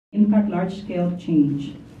impact large-scale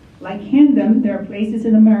change. Like Camden, there are places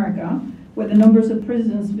in America where the numbers of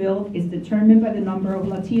prisons built is determined by the number of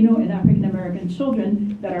Latino and African American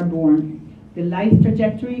children that are born. The life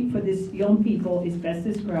trajectory for these young people is best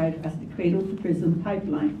described as the cradle to prison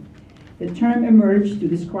pipeline. The term emerged to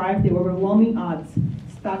describe the overwhelming odds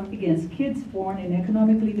stacked against kids born in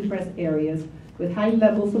economically depressed areas with high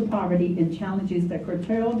levels of poverty and challenges that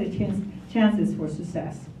curtail the chances for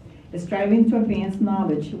success. Striving to advance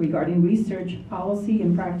knowledge regarding research, policy,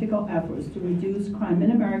 and practical efforts to reduce crime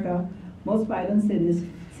in America, most violent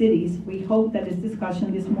cities, we hope that this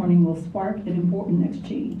discussion this morning will spark an important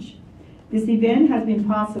exchange. This event has been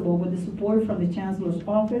possible with the support from the Chancellor's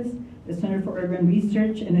Office, the Center for Urban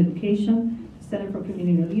Research and Education, the Center for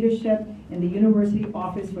Community Leadership, and the University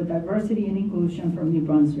Office for Diversity and Inclusion from New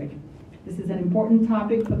Brunswick. This is an important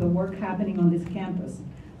topic for the work happening on this campus.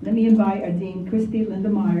 Let me invite our Dean, Christy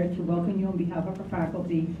Lindemeyer, to welcome you on behalf of our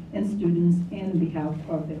faculty and students and on behalf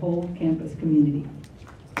of the whole campus community.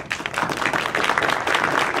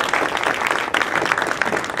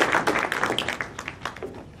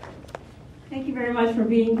 Thank you very much for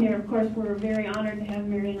being here. Of course, we're very honored to have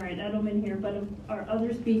Marian Wright Edelman here, but our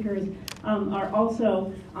other speakers are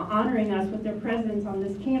also honoring us with their presence on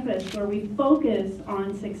this campus where we focus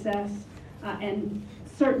on success and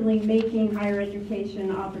certainly making higher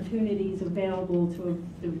education opportunities available to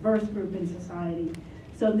a diverse group in society.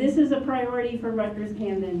 So this is a priority for Rutgers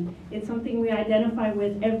Camden. It's something we identify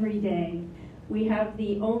with every day. We have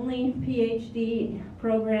the only PhD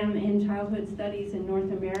program in childhood studies in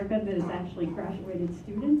North America that has actually graduated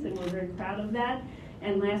students, and we're very proud of that.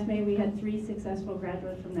 And last May we had 3 successful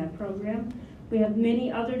graduates from that program. We have many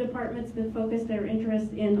other departments that focus their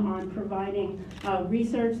interest in on providing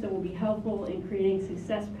research that will be helpful in creating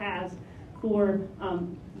success paths for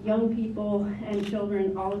young people and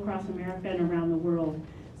children all across America and around the world.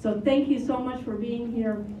 So thank you so much for being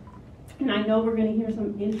here. And I know we're going to hear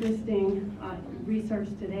some interesting research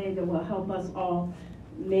today that will help us all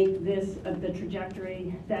make this the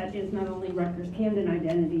trajectory that is not only Rutgers Camden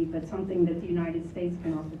identity, but something that the United States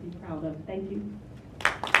can also be proud of. Thank you.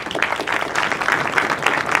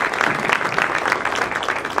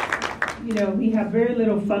 You know, we have very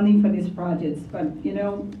little funding for these projects, but you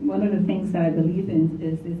know, one of the things that I believe in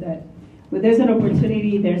is that when there's an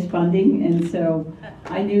opportunity, there's funding, and so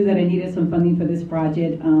I knew that I needed some funding for this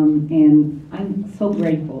project, and I'm so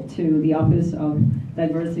grateful to the Office of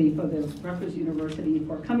Diversity for the Rutgers University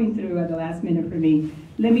for coming through at the last minute for me.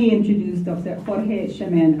 Let me introduce Dr. Jorge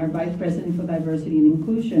Shemen, our Vice President for Diversity and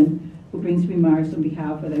Inclusion, who brings remarks on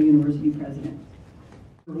behalf of the university president.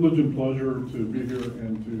 Privilege and pleasure to be here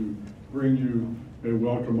and to bring you a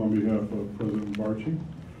welcome on behalf of President Barchi.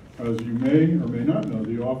 As you may or may not know,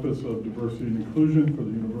 the Office of Diversity and Inclusion for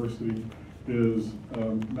the university is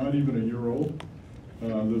not even a year old.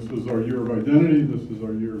 This is our year of identity. This is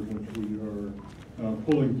our year in which we are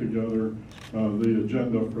pulling together the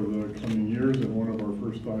agenda for the coming years, and one of our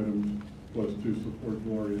first items was to support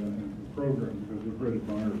Gloria and her program because we're great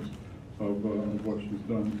admirers of what she's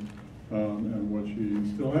done and what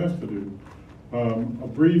she still has to do. A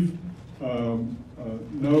brief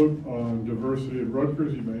note on diversity at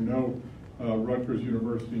Rutgers. You may know Rutgers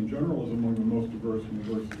University in general is among the most diverse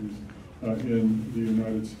universities in the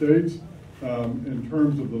United States. In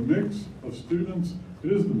terms of the mix of students,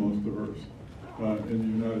 it is the most diverse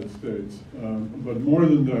in the United States. But more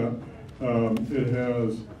than that, it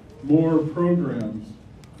has more programs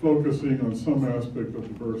focusing on some aspect of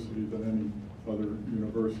diversity than any other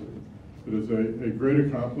university. It is a great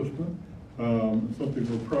accomplishment, something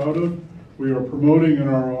we're proud of. We are promoting in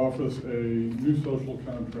our office a new social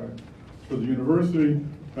contract for the university,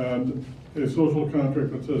 and a social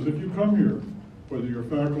contract that says if you come here, whether you're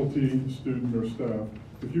faculty, student, or staff,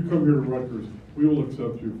 if you come here to Rutgers, we will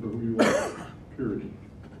accept you for who you are, period.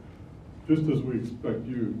 Just as we expect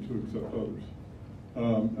you to accept others.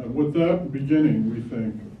 And with that beginning, we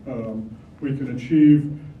think we can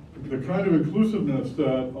achieve the kind of inclusiveness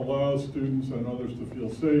that allows students and others to feel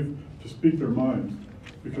safe to speak their minds.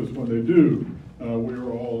 Because when they do, we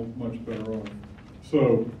are all much better off.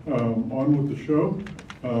 So, on with the show.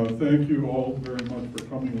 Thank you all very much for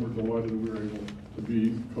coming. We're delighted we were able to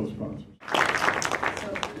be co-sponsors.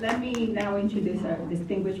 So let me now introduce our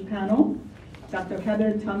distinguished panel. Dr.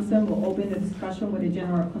 Heather Thompson will open the discussion with a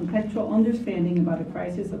general contextual understanding about the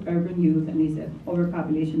crisis of urban youth and its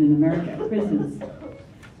overpopulation in America at prisons.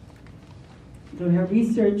 Through her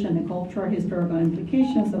research and the cultural historical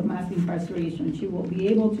implications of mass incarceration, she will be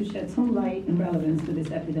able to shed some light and relevance to this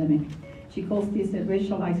epidemic. She calls this a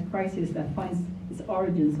racialized crisis that finds its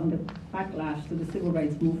origins on the backlash to the civil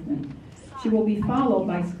rights movement. She will be followed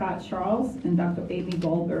by Scott Charles and Dr. Amy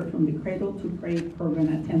Goldberg from the Cradle to Grave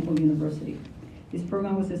program at Temple University. This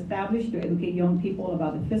program was established to educate young people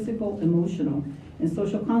about the physical, emotional, and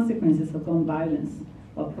social consequences of gun violence,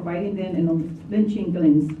 while providing them an unflinching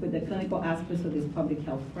glimpse with the clinical aspects of this public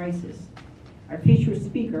health crisis. Our featured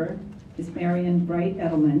speaker, Ms. Marian Bright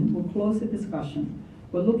Edelman, will close the discussion.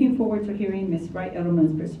 We're looking forward to hearing Ms. Bright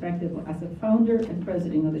Edelman's perspective as a founder and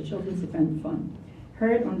president of the Children's Defense Fund.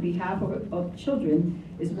 Her, on behalf of children,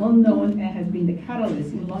 is well known and has been the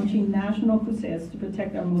catalyst in launching national crusades to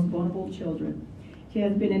protect our most vulnerable children. She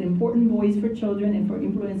has been an important voice for children and for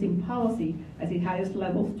influencing policy at the highest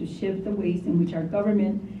levels to shift the ways in which our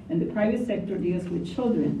government and the private sector deals with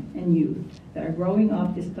children and youth that are growing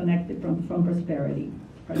up disconnected from prosperity.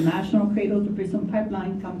 Her National Cradle to Prison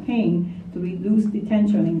Pipeline campaign to reduce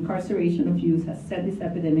detention and incarceration of youth has set this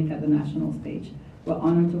epidemic at the national stage. We're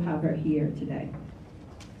honored to have her here today.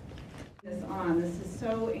 This is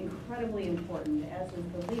so incredibly important, as is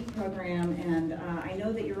the LEAP program, and I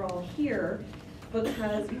know that you're all here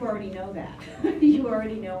because you already know that. You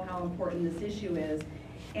already know how important this issue is.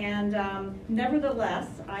 And nevertheless,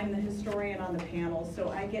 I'm the historian on the panel, so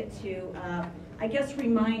I get to, I guess,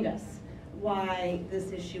 remind us why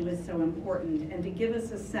this issue is so important and to give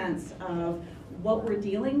us a sense of what we're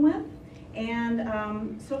dealing with. And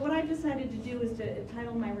so what I've decided to do is to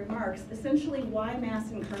title my remarks, essentially, Why Mass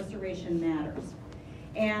Incarceration Matters.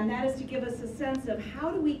 And that is to give us a sense of how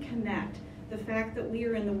do we connect the fact that we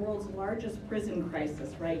are in the world's largest prison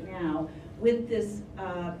crisis right now with this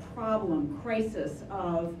crisis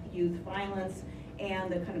of youth violence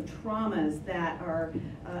and the kind of traumas that our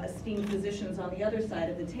esteemed physicians on the other side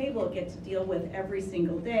of the table get to deal with every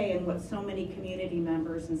single day, and what so many community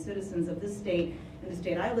members and citizens of this state, and the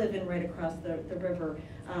state I live in right across the river,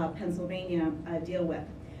 Pennsylvania, deal with.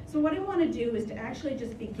 So what I want to do is to actually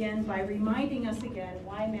just begin by reminding us again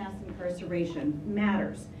why mass incarceration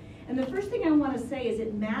matters. And the first thing I want to say is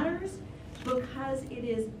it matters because it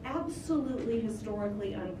is absolutely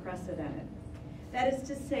historically unprecedented. That is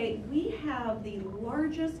to say, we have the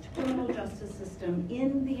largest criminal justice system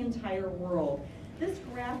in the entire world. This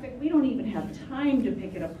graphic, we don't even have time to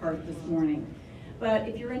pick it apart this morning. But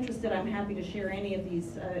if you're interested, I'm happy to share any of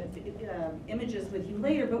these images with you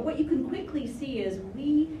later. But what you can quickly see is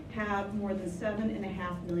we have more than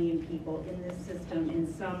 7.5 million people in this system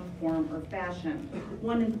in some form or fashion.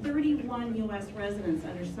 1 in 31 US residents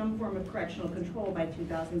under some form of correctional control by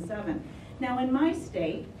 2007. Now in my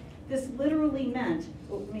state, this literally meant,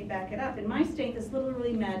 well, let me back it up. In my state, this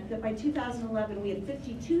literally meant that by 2011, we had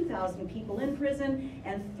 52,000 people in prison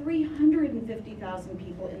and 350,000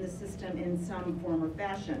 people in the system in some form or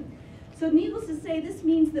fashion. So needless to say, this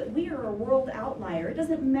means that we are a world outlier. It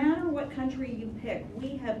doesn't matter what country you pick.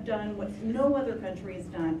 We have done what no other country has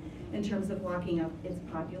done in terms of locking up its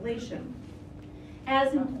population.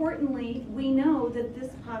 As importantly, we know that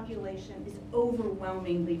this population is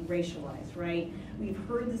overwhelmingly racialized, right? We've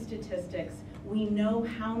heard the statistics. We know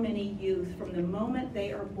how many youth from the moment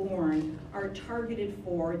they are born are targeted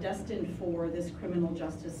for, destined for this criminal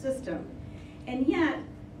justice system. And yet,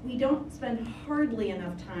 we don't spend hardly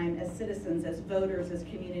enough time as citizens, as voters, as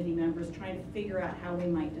community members trying to figure out how we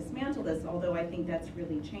might dismantle this, although I think that's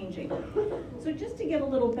really changing. So just to give a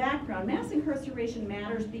little background, mass incarceration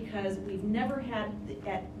matters because we've never had it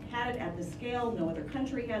at the scale, no other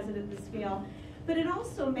country has it at the scale, but it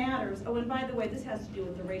also matters, oh, and by the way, this has to do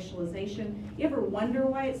with the racialization. You ever wonder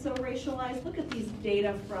why it's so racialized? Look at these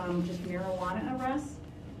data from just marijuana arrests.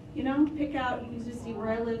 You know, pick out, you can just see where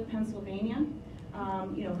I live, Pennsylvania.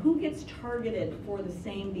 You know, who gets targeted for the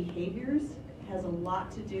same behaviors has a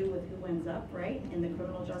lot to do with who ends up, right, in the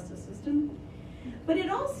criminal justice system. But it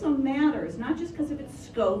also matters, not just because of its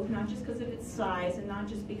scope, not just because of its size, and not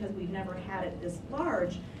just because we've never had it this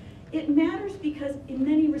large. It matters because, in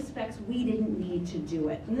many respects, we didn't need to do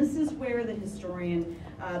it. And this is where the historian,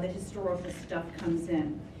 the historical stuff comes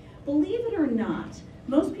in. Believe it or not,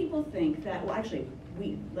 most people think that, well, actually,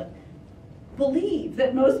 believe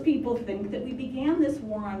that most people think that we began this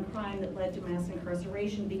war on crime that led to mass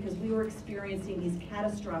incarceration because we were experiencing these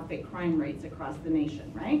catastrophic crime rates across the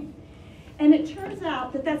nation, right? And it turns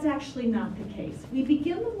out that that's actually not the case. We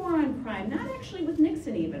begin the war on crime, not actually with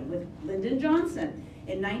Nixon even, with Lyndon Johnson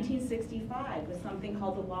in 1965 with something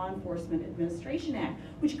called the Law Enforcement Administration Act,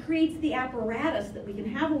 which creates the apparatus that we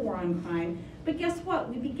can have a war on crime. But guess what?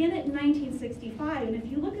 We begin it in 1965, and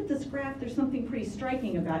if you look at this graph, there's something pretty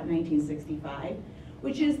striking about 1965,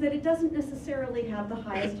 which is that it doesn't necessarily have the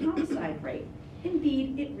highest homicide rate.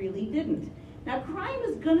 Indeed, it really didn't. Now, crime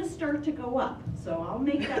is going to start to go up, so I'll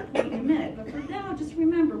make that point in a minute. But for now, just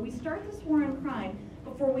remember, we start this war on crime,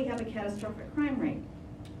 but before we have a catastrophic crime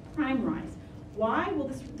rise. Why?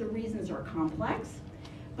 Well, the reasons are complex,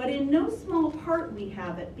 but in no small part we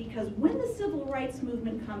have it because when the civil rights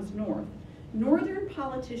movement comes north, northern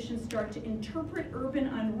politicians start to interpret urban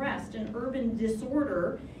unrest and urban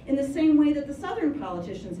disorder in the same way that the southern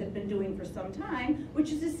politicians had been doing for some time,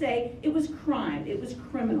 which is to say it was crime, it was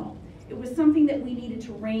criminal. It was something that we needed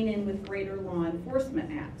to rein in with greater law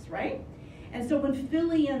enforcement acts, right? And so when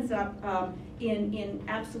Philly ends up in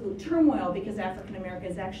absolute turmoil because African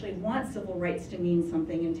Americans actually want civil rights to mean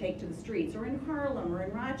something and take to the streets, or in Harlem or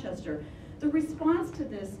in Rochester, the response to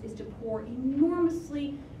this is to pour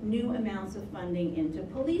enormously new amounts of funding into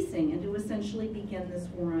policing and to essentially begin this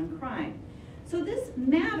war on crime. So this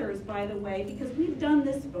matters, by the way, because we've done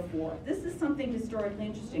this before. This is something historically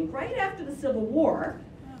interesting. Right after the Civil War,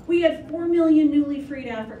 we had 4 million newly freed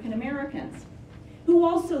African Americans who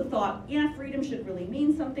also thought, yeah, freedom should really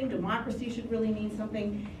mean something, democracy should really mean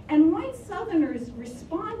something. And white Southerners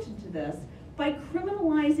responded to this by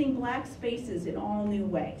criminalizing black spaces in all new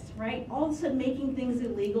ways, right? All of a sudden making things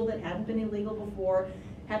illegal that hadn't been illegal before,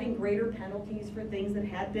 having greater penalties for things that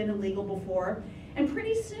had been illegal before. And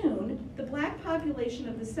pretty soon, the black population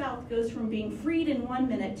of the South goes from being freed in 1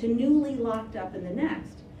 minute to newly locked up in the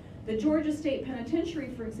next. The Georgia State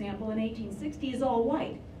Penitentiary, for example, in 1860 is all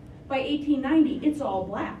white. By 1890, it's all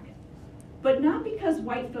black. But not because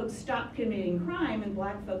white folks stopped committing crime and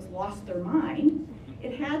black folks lost their mind.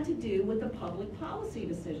 It had to do with the public policy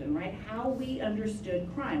decision, right? How we understood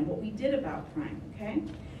crime, what we did about crime, okay?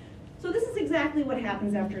 So this is exactly what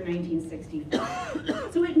happens after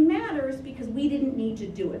 1965. So it matters because we didn't need to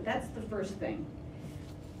do it. That's the first thing.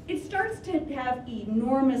 It starts to have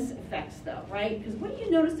enormous effects though, right? Because what do you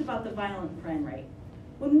notice about the violent crime rate?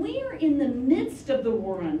 When we are in the midst of the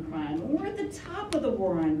war on crime, when we're at the top of the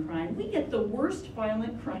war on crime, we get the worst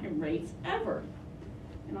violent crime rates ever.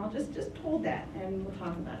 And I'll just hold that and we'll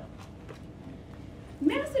talk about it.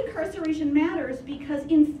 Mass incarceration matters because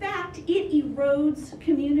in fact it erodes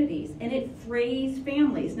communities and it frays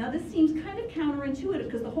families. Now this seems kind of counterintuitive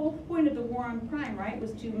because the whole point of the war on crime, right,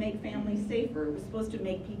 was to make families safer. It was supposed to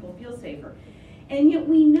make people feel safer. And yet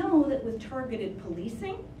we know that with targeted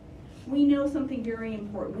policing, we know something very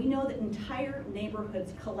important. We know that entire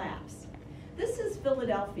neighborhoods collapse. This is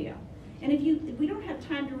Philadelphia. And we don't have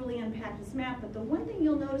time to really unpack this map, but the one thing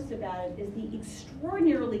you'll notice about it is the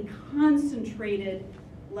extraordinarily concentrated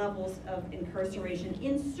levels of incarceration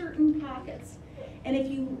in certain pockets.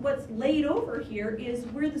 And what's laid over here is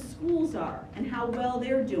where the schools are and how well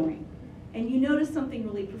they're doing. And you notice something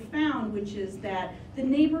really profound, which is that the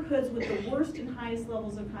neighborhoods with the worst and highest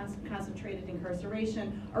levels of concentrated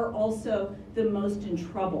incarceration are also the most in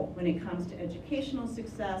trouble when it comes to educational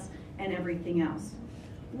success and everything else.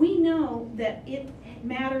 We know that it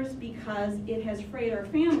matters because it has frayed our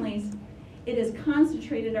families. It has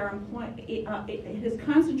concentrated it has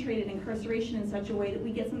concentrated incarceration in such a way that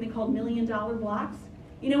we get something called $1 million blocks.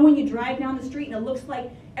 You know, when you drive down the street and it looks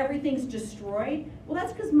like everything's destroyed, well,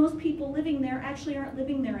 that's because most people living there actually aren't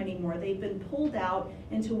living there anymore. They've been pulled out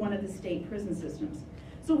into one of the state prison systems.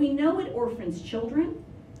 So we know it orphans children.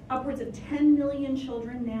 Upwards of 10 million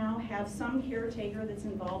children now have some caretaker that's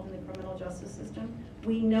involved in the criminal justice system.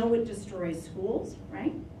 We know it destroys schools,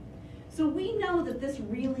 right? So we know that this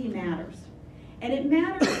really matters. And it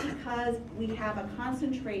matters because we have a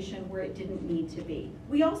concentration where it didn't need to be.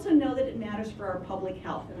 We also know that it matters for our public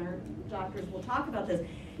health, and our doctors will talk about this,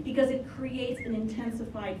 because it creates an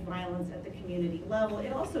intensified violence at the community level.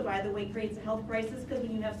 It also, by the way, creates a health crisis, because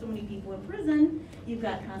when you have so many people in prison, you've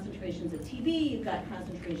got concentrations of TB, you've got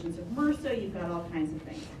concentrations of MRSA, you've got all kinds of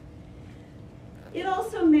things. It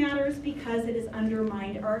also matters because it has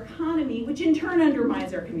undermined our economy, which in turn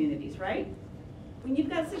undermines our communities, right? When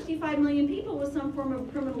you've got 65 million people with some form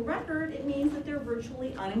of criminal record, it means that they're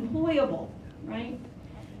virtually unemployable, right?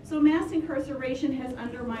 So mass incarceration has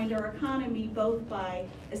undermined our economy both by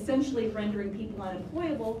essentially rendering people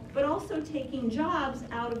unemployable, but also taking jobs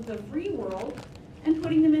out of the free world and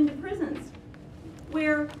putting them into prisons,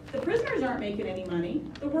 where the prisoners aren't making any money,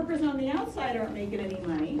 the workers on the outside aren't making any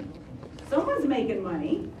money, someone's making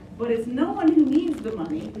money, but it's no one who needs the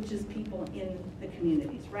money, which is people in the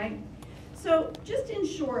communities, right? So just in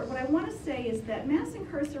short, what I want to say is that mass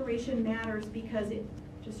incarceration matters because it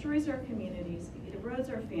destroys our communities, it erodes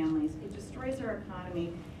our families, it destroys our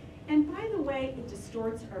economy, and by the way, it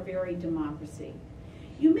distorts our very democracy.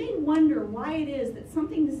 You may wonder why it is that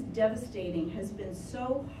something this devastating has been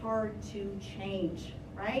so hard to change,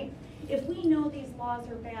 right? If we know these laws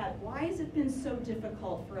are bad, why has it been so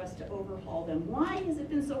difficult for us to overhaul them? Why has it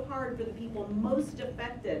been so hard for the people most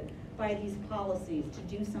affected by these policies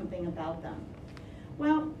to do something about them?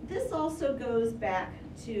 Well, this also goes back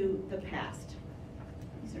to the past.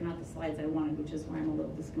 These are not the slides I wanted, which is why I'm a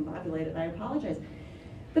little discombobulated. I apologize.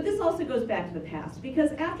 But this also goes back to the past,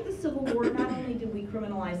 because after the Civil War, not only did we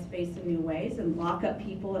criminalize space in new ways and lock up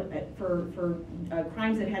people for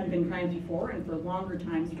crimes that hadn't been crimes before and for longer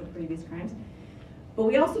times for previous crimes, but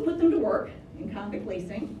we also put them to work in convict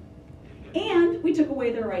leasing, and we took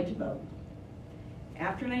away their right to vote.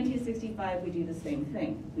 After 1965, we do the same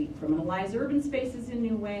thing. We criminalize urban spaces in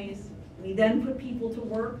new ways. We then put people to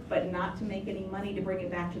work, but not to make any money to bring it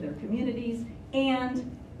back to their communities,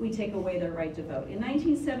 and we take away their right to vote. In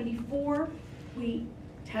 1974, we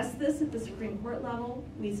test this at the Supreme Court level.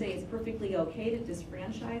 We say it's perfectly okay to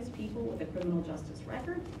disfranchise people with a criminal justice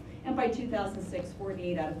record. And by 2006,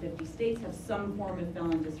 48 out of 50 states have some form of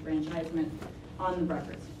felon disfranchisement on the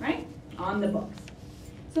records, right? On the books.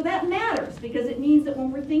 So that matters, because it means that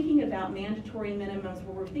when we're thinking about mandatory minimums,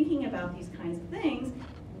 when we're thinking about these kinds of things,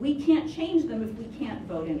 we can't change them if we can't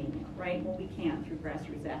vote anymore, right? Well, we can't through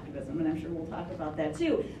grassroots activism, and I'm sure we'll talk about that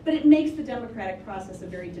too. But it makes the democratic process a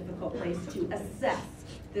very difficult place to assess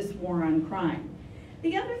this war on crime.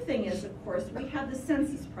 The other thing is, of course, we have the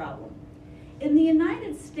census problem. In the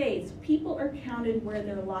United States, people are counted where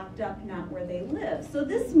they're locked up, not where they live. So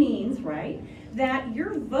this means, right, that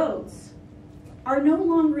your votes are no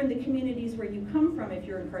longer in the communities where you come from if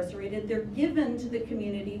you're incarcerated. They're given to the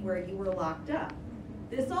community where you were locked up.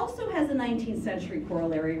 This also has a 19th century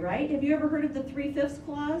corollary, right? Have you ever heard of the 3/5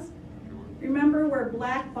 clause? Remember where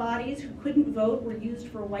black bodies who couldn't vote were used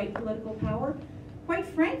for white political power? Quite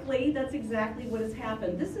frankly, that's exactly what has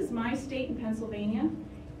happened. This is my state in Pennsylvania.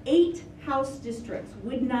 8 House districts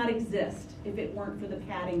would not exist if it weren't for the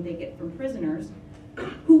padding they get from prisoners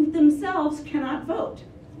who themselves cannot vote,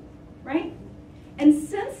 right? And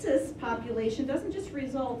census population doesn't just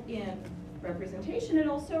result in representation, it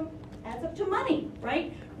also adds up to money,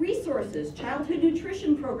 right? Resources, childhood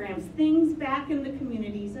nutrition programs, things back in the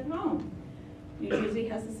communities at home. New Jersey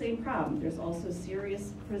has the same problem. There's also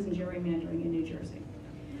serious prison gerrymandering in New Jersey.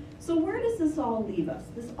 So where does this all leave us?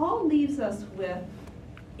 This all leaves us with,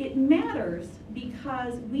 it matters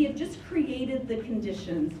because we have just created the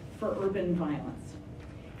conditions for urban violence.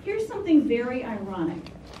 Here's something very ironic.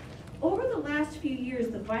 Over the last few years,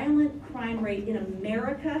 the violent crime rate in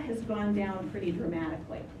America has gone down pretty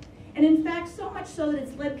dramatically. And in fact, so much so that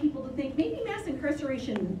it's led people to think maybe mass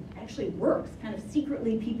incarceration actually works. Kind of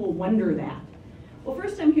secretly, people wonder that. Well,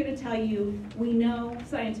 first I'm here to tell you, we know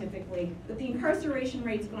scientifically that the incarceration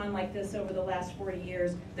rate's gone like this over the last 40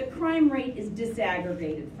 years. The crime rate is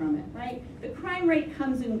disaggregated from it, right? The crime rate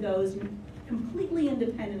comes and goes completely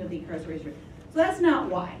independent of the incarceration rate. So that's not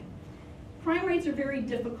why. Crime rates are very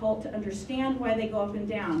difficult to understand why they go up and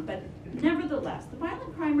down, but nevertheless, the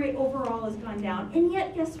violent crime rate overall has gone down, and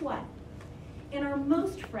yet guess what? In our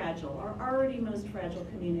most fragile, our already most fragile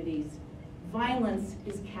communities, violence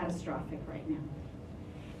is catastrophic right now.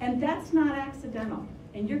 And that's not accidental.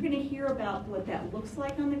 And you're going to hear about what that looks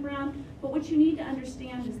like on the ground, but what you need to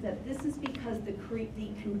understand is that this is because the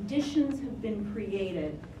conditions have been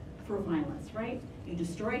created for violence, right? You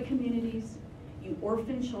destroy communities, you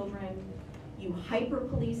orphan children, you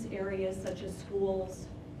hyper-police areas such as schools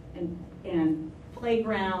and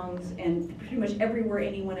playgrounds and pretty much everywhere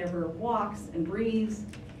anyone ever walks and breathes.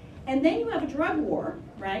 And then you have a drug war,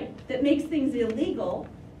 right, that makes things illegal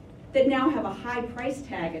that now have a high price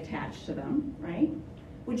tag attached to them, right,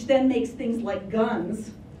 which then makes things like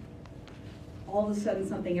guns all of a sudden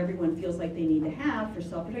something everyone feels like they need to have for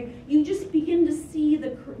self-protection. You just begin to see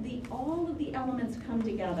all of the elements come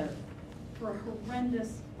together for a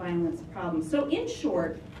horrendous violence problem. So in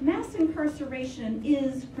short, mass incarceration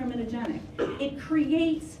is criminogenic. It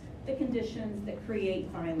creates the conditions that create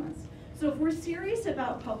violence. So if we're serious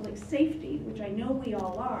about public safety, which I know we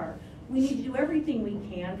all are, we need to do everything we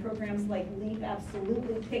can. Programs like LEAP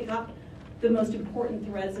absolutely pick up the most important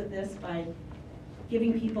threads of this by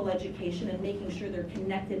giving people education and making sure they're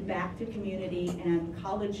connected back to community and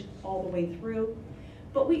college all the way through.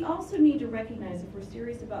 But we also need to recognize if we're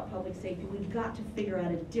serious about public safety, we've got to figure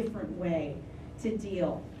out a different way to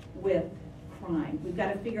deal with crime. We've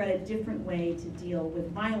got to figure out a different way to deal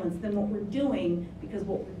with violence than what we're doing, because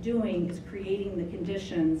what we're doing is creating the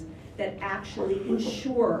conditions that actually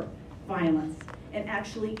ensure violence and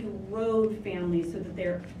actually erode families so that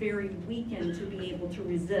they're very weakened to be able to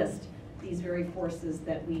resist these very forces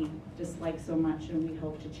that we dislike so much and we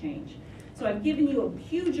hope to change. So I've given you a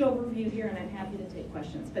huge overview here, and I'm happy to take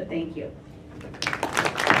questions, but thank you.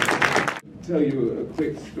 Tell you a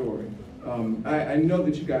quick story. I know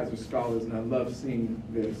that you guys are scholars, and I love seeing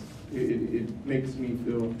this. It makes me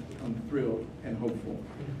feel thrilled and hopeful.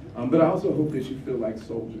 But I also hope that you feel like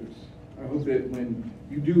soldiers. I hope that when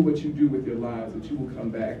you do what you do with your lives, that you will come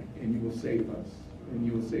back and you will save us, and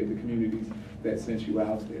you will save the communities that sent you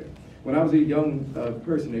out there. When I was a young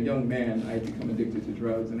person, a young man, I had become addicted to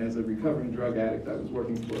drugs, and as a recovering drug addict, I was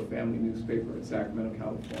working for a family newspaper in Sacramento,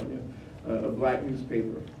 California, a black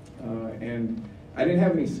newspaper. And I didn't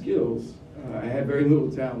have any skills. I had very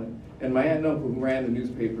little talent. And my aunt and uncle, who ran the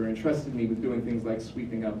newspaper, entrusted me with doing things like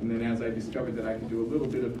sweeping up. And then as I discovered that I could do a little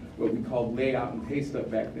bit of what we called layout and paste up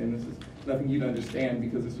back then, this is nothing you'd understand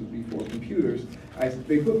because this was before computers,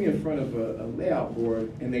 they put me in front of a layout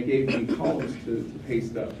board and they gave me columns to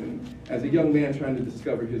paste up. And as a young man trying to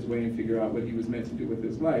discover his way and figure out what he was meant to do with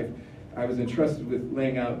his life, I was entrusted with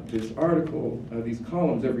laying out this article, these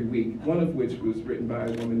columns every week, one of which was written by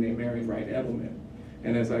a woman named Marian Wright Edelman.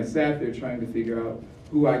 And as I sat there trying to figure out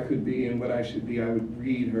who I could be and what I should be, I would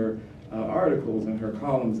read her articles and her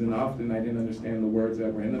columns, and often I didn't understand the words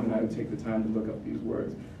that were in them, and I would take the time to look up these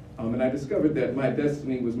words. And I discovered that my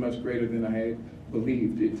destiny was much greater than I had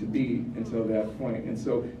believed it to be until that point. And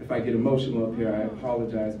so if I get emotional up here, I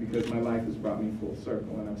apologize, because my life has brought me full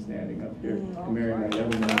circle, and I'm standing up here and Marian Wright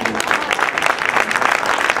Edelman.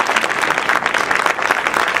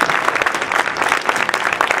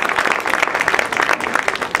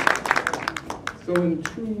 So in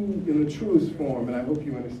the truest form, and I hope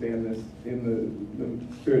you understand this in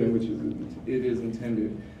the spirit in which it is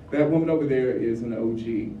intended, that woman over there is an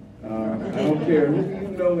OG. I don't care who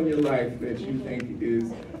you know in your life that you think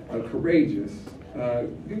is courageous.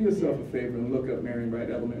 Do yourself a favor and look up Marian Wright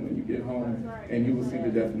Edelman when you get home, and you will see the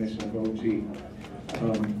definition of OG.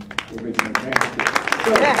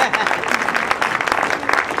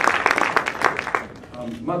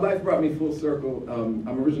 My life brought me full circle. I'm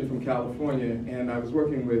originally from California, and I was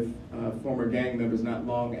working with former gang members not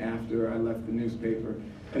long after I left the newspaper.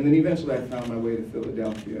 And then eventually I found my way to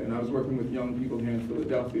Philadelphia. And I was working with young people here in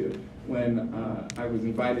Philadelphia when I was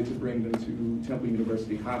invited to bring them to Temple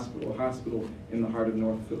University Hospital, a hospital in the heart of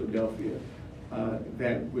North Philadelphia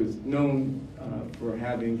that was known for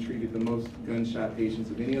having treated the most gunshot patients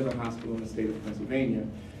of any other hospital in the state of Pennsylvania.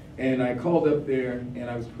 And I called up there, and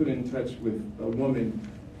I was put in touch with a woman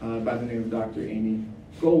by the name of Dr. Amy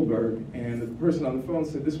Goldberg. And the person on the phone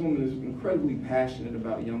said, this woman is incredibly passionate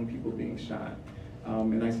about young people being shot.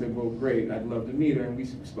 And I said, well, great, I'd love to meet her. And we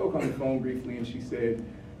spoke on the phone briefly, and she said,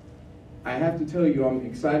 I have to tell you, I'm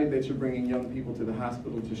excited that you're bringing young people to the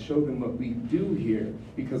hospital to show them what we do here,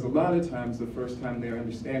 because a lot of times the first time they're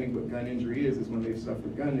understanding what gun injury is when they've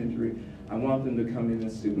suffered gun injury. I want them to come in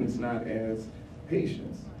as students, not as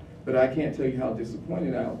patients. But I can't tell you how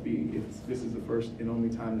disappointed I'll be if this is the first and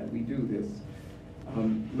only time that we do this.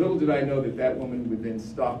 Little did I know that that woman would then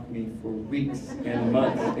stalk me for weeks and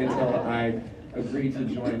months until I agreed to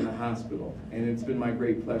join the hospital. And it's been my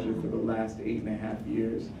great pleasure for the last 8.5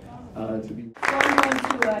 years to be. So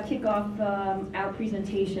I'm going to kick off our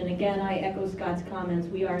presentation. Again, I echo Scott's comments.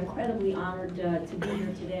 We are incredibly honored to be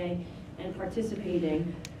here today and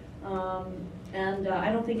participating. And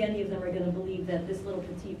I don't think any of them are going to believe that this little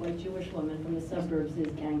petite white Jewish woman from the suburbs is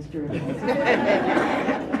gangster.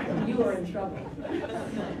 You are in trouble.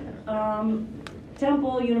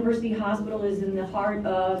 Temple University Hospital is in the heart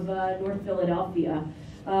of North Philadelphia.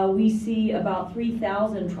 We see about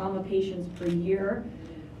 3,000 trauma patients per year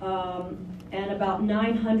and about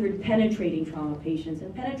 900 penetrating trauma patients.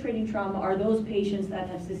 And penetrating trauma are those patients that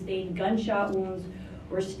have sustained gunshot wounds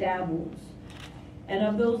or stab wounds. And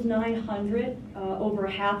of those 900, over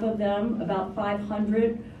half of them, about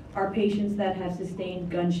 500, are patients that have sustained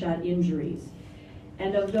gunshot injuries.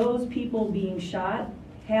 And of those people being shot,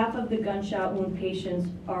 half of the gunshot wound patients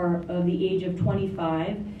are of the age of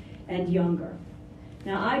 25 and younger.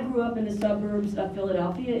 Now, I grew up in the suburbs of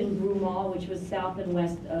Philadelphia in Broomall, which was south and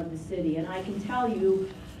west of the city. And I can tell you,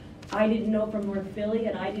 I didn't know from North Philly,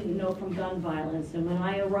 and I didn't know from gun violence. And when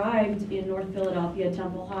I arrived in North Philadelphia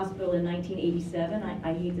Temple Hospital in 1987,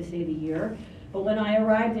 I hate to say the year, but when I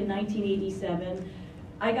arrived in 1987,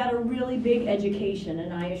 I got a really big education,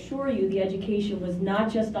 and I assure you the education was not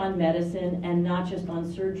just on medicine and not just on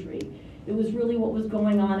surgery. It was really what was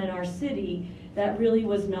going on in our city that really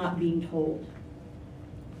was not being told.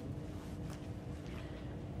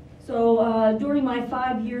 So during my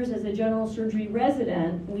 5 years as a general surgery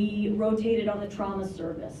resident, we rotated on the trauma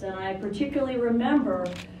service. And I particularly remember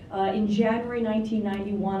in January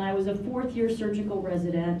 1991, I was a fourth-year surgical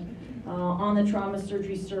resident on the trauma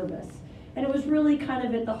surgery service. And it was really kind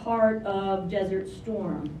of at the heart of Desert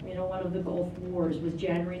Storm. You know, one of the Gulf Wars was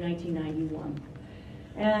January 1991.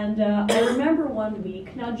 And I remember one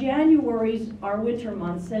week, now January's our winter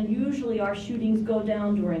months, and usually our shootings go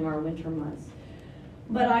down during our winter months.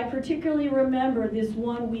 But I particularly remember this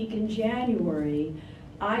one week in January,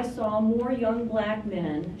 I saw more young black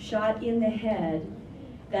men shot in the head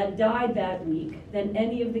that died that week than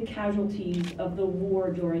any of the casualties of the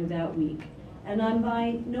war during that week. And I'm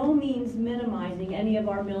by no means minimizing any of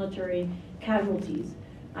our military casualties.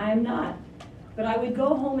 I am not. But I would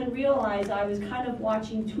go home and realize I was kind of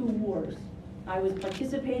watching two wars. I was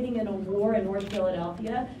participating in a war in North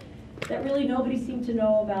Philadelphia that really nobody seemed to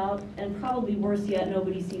know about, and probably worse yet,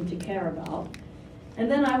 nobody seemed to care about. And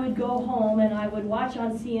then I would go home and I would watch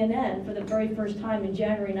on CNN for the very first time in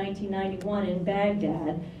January 1991 in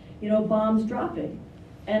Baghdad, bombs dropping.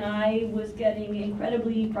 And I was getting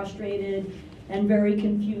incredibly frustrated and very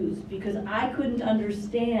confused because I couldn't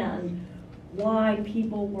understand why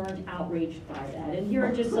people weren't outraged by that. And here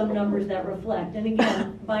are just some numbers that reflect. And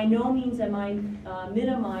again, by no means am I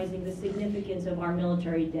minimizing the significance of our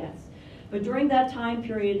military deaths. But during that time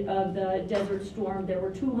period of the Desert Storm, there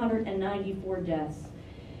were 294 deaths.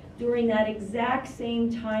 During that exact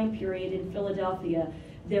same time period in Philadelphia,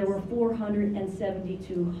 there were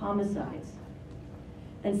 472 homicides.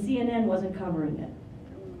 And CNN wasn't covering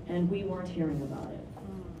it, and we weren't hearing about it.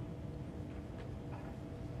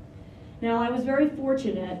 Now, I was very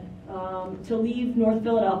fortunate to leave North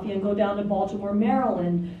Philadelphia and go down to Baltimore,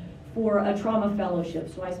 Maryland for a trauma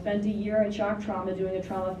fellowship. So I spent a year at Shock Trauma doing a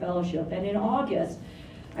trauma fellowship. And in August,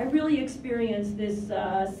 I really experienced this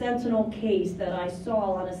sentinel case that I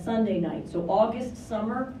saw on a Sunday night. So August,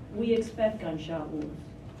 summer, we expect gunshot wounds.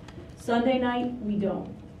 Sunday night, we don't.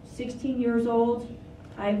 16 years old,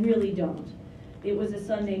 I really don't. It was a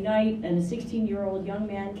Sunday night, and a 16-year-old young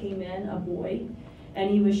man came in, a boy, and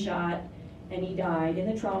he was shot, and he died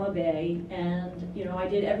in the trauma bay. And I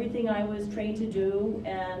did everything I was trained to do,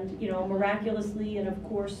 and miraculously, and of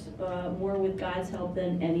course more with God's help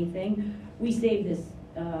than anything, we saved this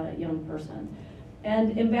young person.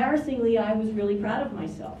 And embarrassingly, I was really proud of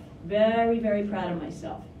myself, very, very proud of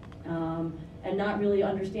myself, and not really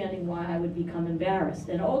understanding why I would become embarrassed.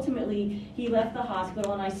 And ultimately, he left the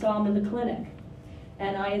hospital, and I saw him in the clinic.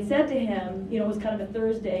 And I had said to him, it was kind of a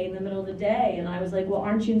Thursday in the middle of the day, and I was like, well,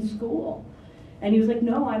 aren't you in school? And he was like,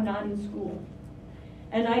 no, I'm not in school.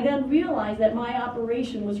 And I then realized that my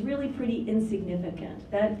operation was really pretty insignificant,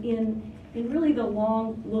 that in really the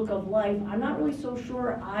long look of life, I'm not really so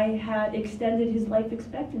sure I had extended his life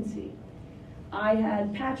expectancy. I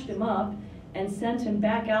had patched him up and sent him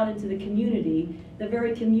back out into the community, the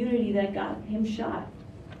very community that got him shot.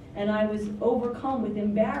 And I was overcome with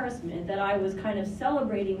embarrassment that I was kind of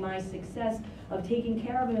celebrating my success of taking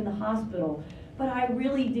care of him in the hospital, but I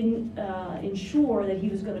really didn't ensure that he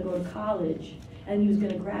was going to go to college and he was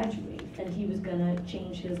going to graduate and he was going to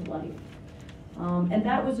change his life. And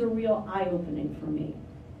that was a real eye-opening for me.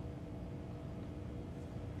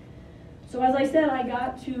 So as I said, I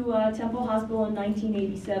got to Temple Hospital in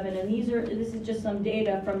 1987, and this is just some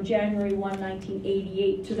data from January 1,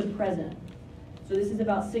 1988 to the present. So this is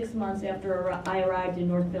about 6 months after I arrived in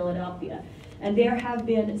North Philadelphia. And there have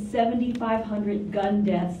been 7,500 gun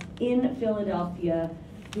deaths in Philadelphia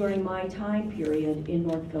during my time period in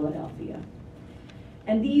North Philadelphia.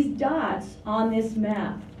 And these dots on this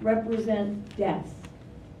map represent deaths,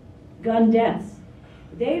 gun deaths.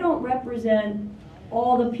 They don't represent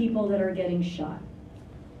all the people that are getting shot.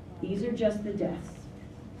 These are just the deaths.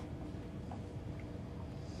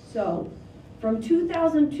 So, from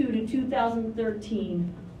 2002 to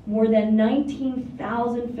 2013, more than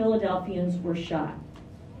 19,000 Philadelphians were shot.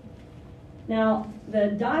 Now, the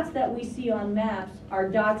dots that we see on maps are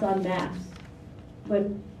dots on maps, but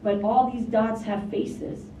all these dots have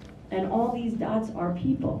faces, and all these dots are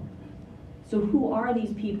people. So who are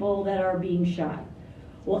these people that are being shot?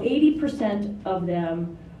 Well, 80% of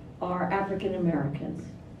them are African Americans.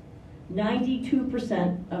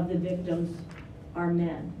 92% of the victims are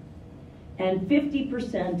men. And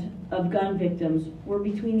 50% of gun victims were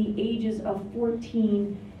between the ages of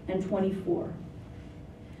 14 and 24.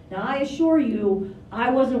 Now, I assure you, I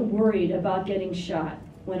wasn't worried about getting shot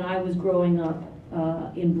when I was growing up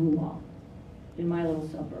in Broomall, in my little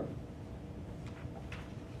suburb.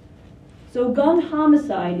 So gun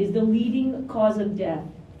homicide is the leading cause of death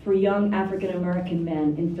for young African American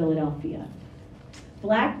men in Philadelphia.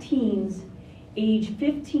 Black teens age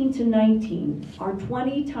 15 to 19 are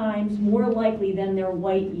 20 times more likely than their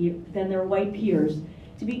white peers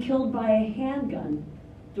to be killed by a handgun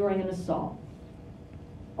during an assault.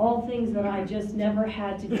 All things that I just never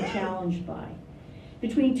had to be challenged by.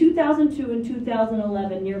 Between 2002 and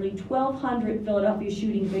 2011, nearly 1,200 Philadelphia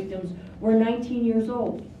shooting victims were 19 years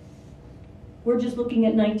old. We're just looking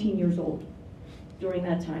at 19 years old during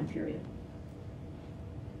that time period.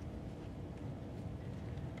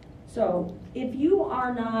 So if you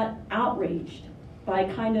are not outraged by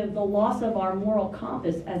kind of the loss of our moral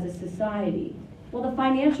compass as a society, well, the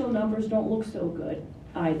financial numbers don't look so good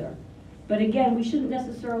either. But again, we shouldn't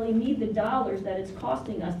necessarily need the dollars that it's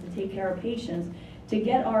costing us to take care of patients to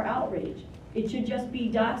get our outrage. It should just be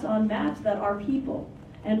dots on maps that are people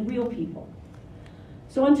and real people.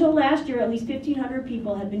 So until last year, at least 1,500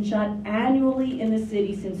 people have been shot annually in the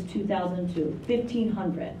city since 2002,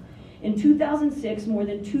 1,500. In 2006, more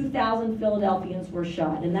than 2,000 Philadelphians were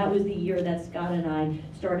shot, and that was the year that Scott and I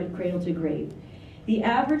started Cradle to Grave. The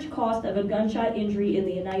average cost of a gunshot injury in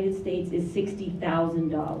the United States is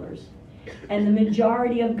 $60,000, and the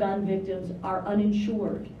majority of gun victims are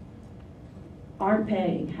uninsured, aren't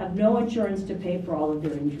paying, have no insurance to pay for all of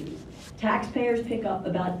their injuries. Taxpayers pick up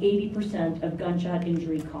about 80% of gunshot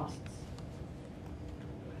injury costs.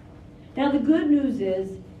 Now the good news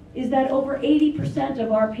is that over 80%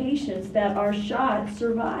 of our patients that are shot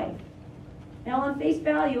survive. Now on face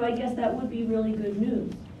value, I guess that would be really good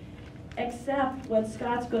news. Except what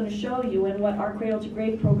Scott's going to show you and what our Cradle to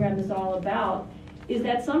Grave program is all about is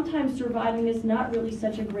that sometimes surviving is not really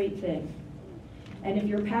such a great thing. And if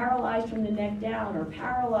you're paralyzed from the neck down or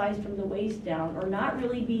paralyzed from the waist down or not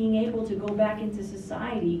really being able to go back into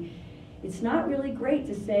society, it's not really great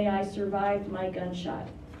to say, I survived my gunshot.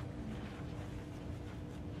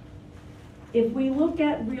 If we look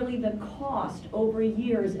at really the cost over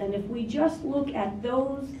years, and if we just look at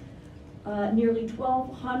those nearly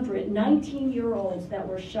 1,200 19-year-olds that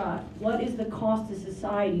were shot, what is the cost to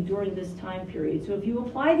society during this time period? So if you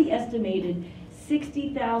apply the estimated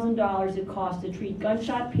 $60,000 it costs to treat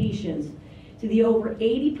gunshot patients to the over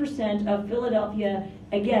 80% of Philadelphia,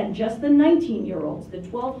 again, just the 19-year-olds, the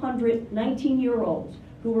 1,200 19-year-olds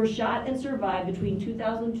who were shot and survived between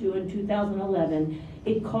 2002 and 2011,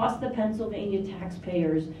 it cost the Pennsylvania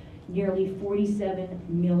taxpayers nearly $47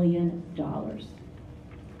 million.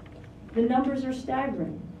 The numbers are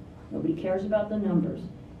staggering. Nobody cares about the numbers.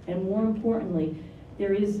 And more importantly,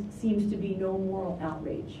 there seems to be no moral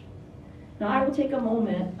outrage. Now I will take a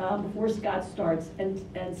moment before Scott starts and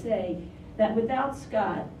say that without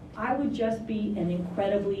Scott, I would just be an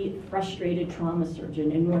incredibly frustrated trauma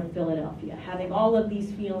surgeon in North Philadelphia, having all of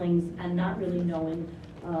these feelings and not really knowing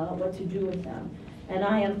what to do with them. And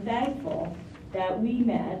I am thankful that we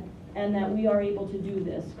met and that we are able to do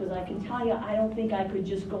this, because I can tell you, I don't think I could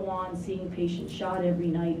just go on seeing patients shot every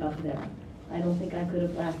night up there. I don't think I could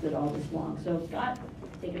have lasted all this long. So Scott,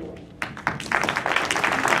 take it away.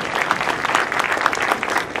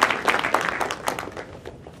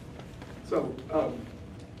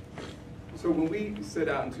 So when we set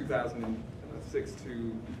out in 2006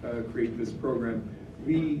 to create this program,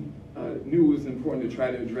 we knew it was important to try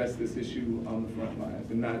to address this issue on the front lines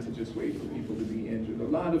and not to just wait for people to be injured. A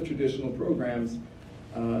lot of traditional programs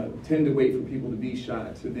tend to wait for people to be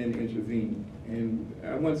shot to then intervene. And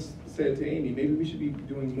I once said to Amy, maybe we should be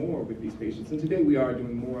doing more with these patients. And today we are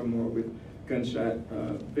doing more and more with gunshot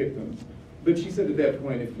victims. But she said at that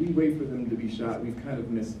point, if we wait for them to be shot, we've kind of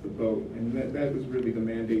missed the boat. And that was really the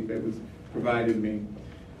mandate that was provided me.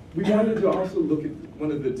 We wanted to also look at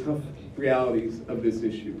one of the tough realities of this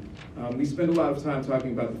issue. We spend a lot of time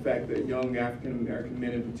talking about the fact that young African American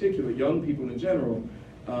men in particular, young people in general,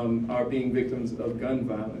 are being victims of gun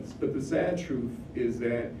violence. But the sad truth is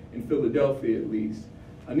that in Philadelphia at least,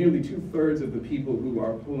 nearly 2/3 of the people who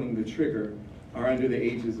are pulling the trigger are under the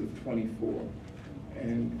ages of 24.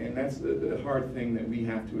 And that's the hard thing that we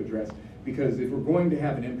have to address, because if we're going to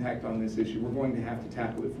have an impact on this issue, we're going to have to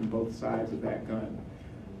tackle it from both sides of that gun.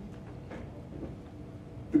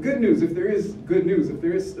 The good news, if there is good news, if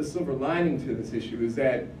there is a silver lining to this issue, is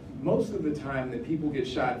that most of the time that people get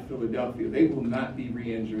shot in Philadelphia, they will not be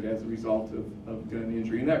re-injured as a result of gun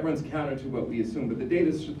injury. And that runs counter to what we assume. But the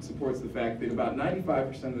data supports the fact that about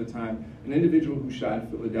 95% of the time, an individual who's shot in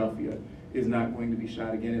Philadelphia is not going to be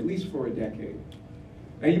shot again, at least for a decade.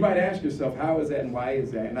 Now you might ask yourself, how is that and why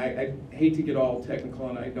is that? And I hate to get all technical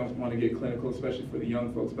and I don't want to get clinical, especially for the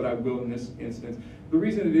young folks, but I will in this instance. The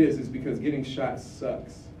reason it is because getting shot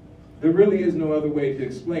sucks. There really is no other way to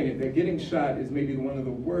explain it, that getting shot is maybe one of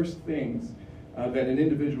the worst things that an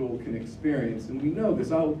individual can experience. And we know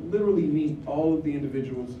this. I'll literally meet all of the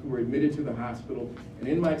individuals who were admitted to the hospital. And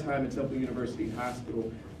in my time at Temple University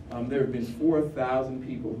Hospital, There have been 4,000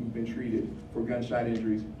 people who've been treated for gunshot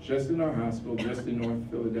injuries just in our hospital, just in North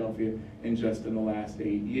Philadelphia, and just in the last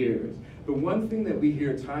 8 years. The one thing that we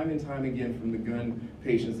hear time and time again from the gun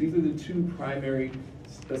patients, these are the two primary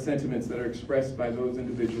sentiments that are expressed by those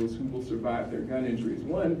individuals who will survive their gun injuries.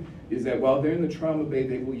 One is that while they're in the trauma bay,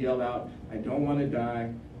 they will yell out, "I don't want to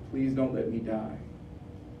die, please don't let me die."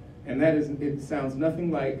 And that is, it sounds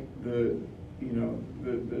nothing like the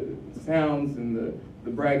sounds and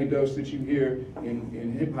the braggadocio that you hear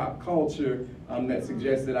in hip hop culture that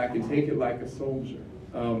suggests that I can take it like a soldier,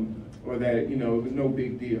 or that, it was no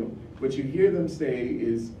big deal. What you hear them say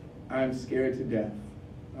is, "I'm scared to death."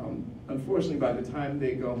 Unfortunately, by the time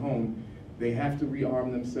they go home, they have to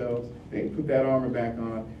rearm themselves, they put that armor back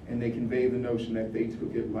on, and they convey the notion that they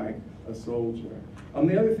took it like a soldier.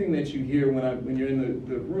 The other thing that you hear when you're in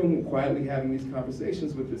the room quietly having these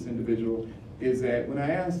conversations with this individual is that when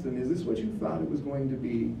I ask them, "Is this what you thought it was going to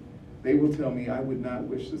be?" they will tell me, "I would not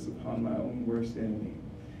wish this upon my own worst enemy."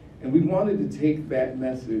 And we wanted to take that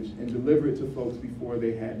message and deliver it to folks before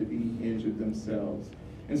they had to be injured themselves.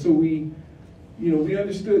 And so we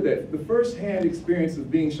understood that the first-hand experience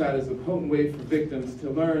of being shot is a potent way for victims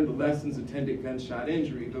to learn the lessons attendant gunshot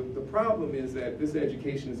injury. The problem is that this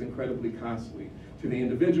education is incredibly costly to the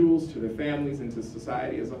individuals, to their families, and to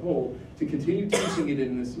society as a whole. To continue teaching it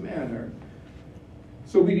in this manner,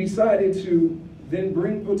 so we decided to then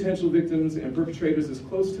bring potential victims and perpetrators as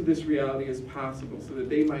close to this reality as possible so that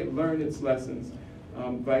they might learn its lessons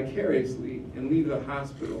vicariously and leave the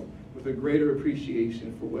hospital with a greater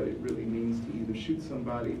appreciation for what it really means to either shoot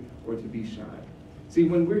somebody or to be shot. See,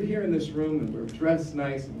 when we're here in this room and we're dressed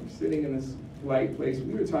nice and we're sitting in this polite place,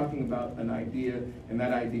 we were talking about an idea, and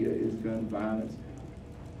that idea is gun violence.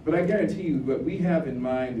 But I guarantee you, what we have in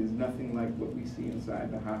mind is nothing like what we see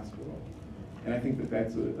inside the hospital. And I think that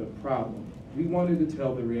that's a problem. We wanted to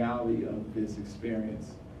tell the reality of this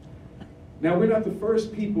experience. Now, we're not the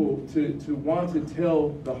first people to want to tell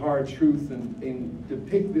the hard truth and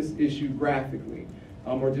depict this issue graphically,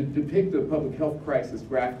 or to depict the public health crisis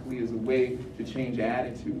graphically as a way to change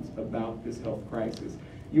attitudes about this health crisis.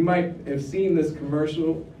 You might have seen this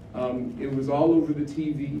commercial. It was all over the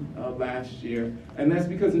TV last year, and that's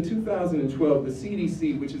because in 2012, the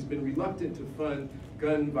CDC, which has been reluctant to fund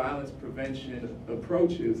gun violence prevention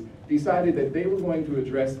approaches, decided that they were going to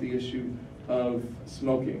address the issue of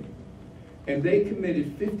smoking. And they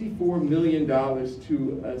committed $54 million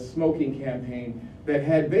to a smoking campaign that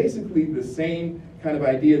had basically the same kind of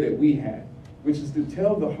idea that we had, which is to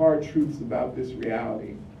tell the hard truths about this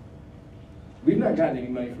reality. We've not gotten any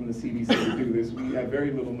money from the CDC to do this. We have very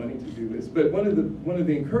little money to do this. But one of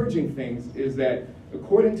the encouraging things is that,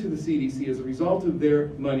 according to the CDC, as a result of their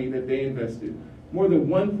money that they invested, more than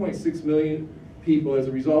 1.6 million people, as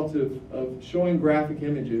a result of showing graphic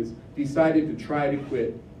images, decided to try to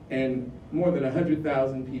quit, and more than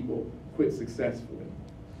 100,000 people quit successfully.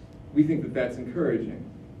 We think that that's encouraging.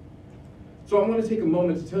 So I want to take a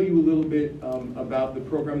moment to tell you a little bit about the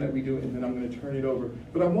program that we do, and then I'm going to turn it over.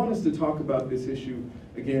 But I want us to talk about this issue,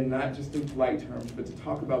 again, not just in polite terms, but to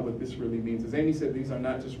talk about what this really means. As Amy said, these are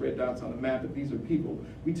not just red dots on a map, but these are people.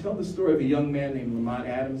 We tell the story of a young man named Lamont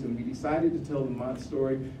Adams, and we decided to tell Lamont's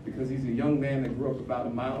story because he's a young man that grew up about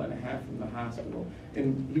 1.5 miles from the hospital.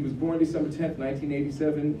 And he was born December 10th,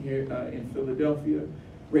 1987, here in Philadelphia,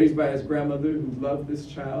 raised by his grandmother, who loved this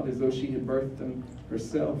child as though she had birthed him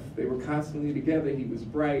herself. They were constantly together. He was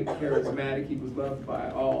bright, charismatic, he was loved by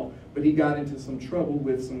all, but he got into some trouble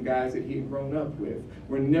with some guys that he had grown up with.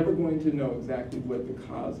 We're never going to know exactly what the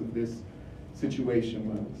cause of this situation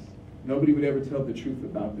was. Nobody would ever tell the truth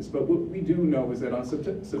about this, but what we do know is that on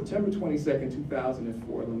September 22nd,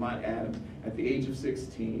 2004, Lamont Adams, at the age of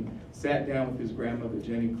 16, sat down with his grandmother,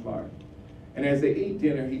 Jenny Clark. And as they ate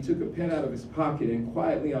dinner, he took a pen out of his pocket and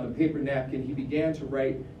quietly on a paper napkin, he began to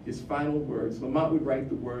write his final words. Lamont would write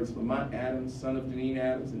the words, "Lamont Adams, son of Deneen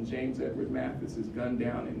Adams and James Edward Mathis, is gunned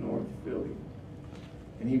down in North Philly."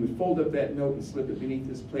 And he would fold up that note and slip it beneath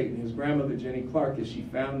his plate. And his grandmother, Jenny Clark, as she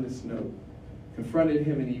found this note, confronted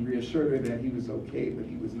him and he reassured her that he was okay, but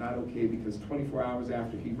he was not okay because 24 hours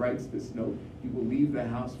after he writes this note, he will leave the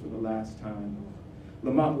house for the last time.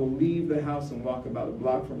 Lamont will leave the house and walk about a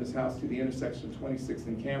block from his house to the intersection of 26th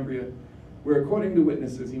and Cambria, where, according to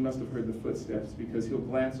witnesses, he must have heard the footsteps because he'll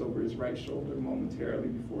glance over his right shoulder momentarily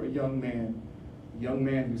before a young man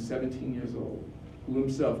who's 17 years old, who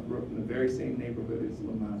himself grew up in the very same neighborhood as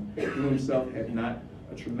Lamont, who himself had not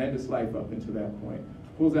a tremendous life up until that point,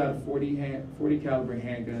 pulls out a .40 caliber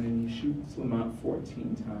handgun and he shoots Lamont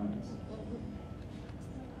 14 times.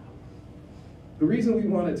 The reason we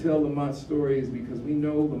want to tell Lamont's story is because we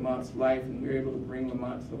know Lamont's life, and we're able to bring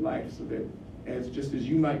Lamont to life so that just as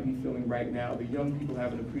you might be feeling right now, the young people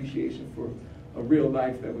have an appreciation for a real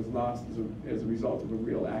life that was lost as a result of a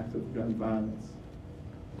real act of gun violence.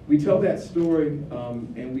 We tell that story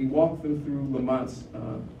and we walk them through Lamont's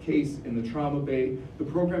case in the trauma bay. The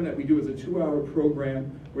program that we do is a 2-hour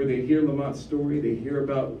program where they hear Lamont's story, they hear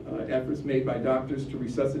about efforts made by doctors to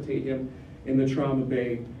resuscitate him in the trauma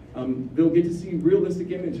bay. They'll get to see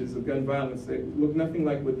realistic images of gun violence that look nothing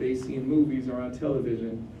like what they see in movies or on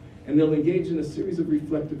television. And they'll engage in a series of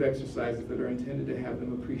reflective exercises that are intended to have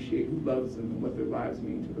them appreciate who loves them and what their lives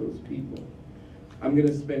mean to those people. I'm going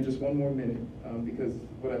to spend just one more minute because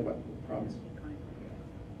what I promise.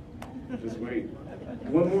 Just wait.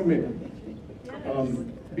 One more minute.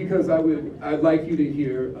 Because I'd like you to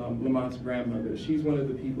hear Lamont's grandmother. She's one of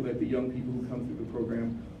the people that the young people who come through the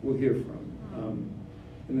program will hear from.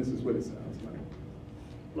 And this is what it sounds like.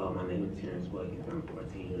 Hello, my name is Terrence Williams. I'm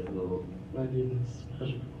 14 years old. My name is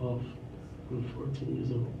Patrick Hoff. I'm 14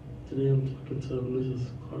 years old. Today I'm talking to Mrs.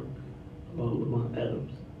 Clark about Lamont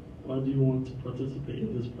Adams. Why do you want to participate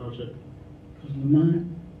in this project? Because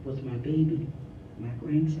Lamont was my baby, my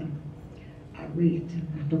grandson. I raised him.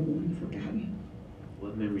 I don't want him forgotten.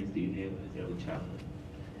 What memories do you have of his early childhood?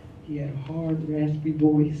 He had a hard, raspy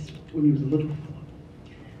voice when he was a little fella.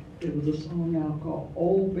 There was a song out called,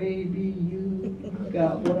 "Oh Baby, You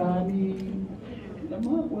Got What I Need."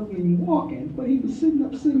 Lamont wasn't even walking, but he was sitting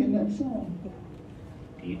up singing that song.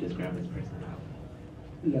 Can you describe his personality?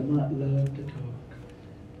 Lamont loved to talk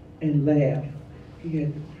and laugh. He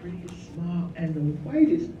had the prettiest smile and the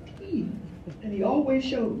whitest teeth. And he always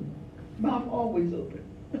showed them. Mouth always open.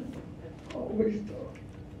 Always talking.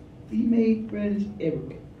 He made friends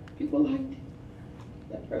everywhere. People liked him.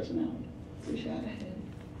 That personality. Wish I'd have had it.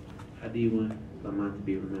 How do you want Lamont to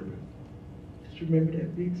be remembered? Just remember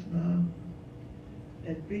that big smile.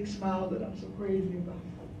 That big smile that I'm so crazy about.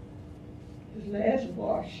 His last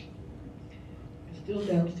wash is still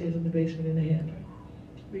downstairs in the basement in the hamper.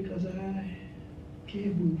 Because I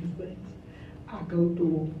can't move his things. I go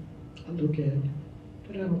through them. I look at him,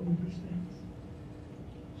 but I don't move his things.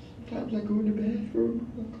 Sometimes I go in the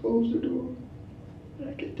bathroom, I close the door, and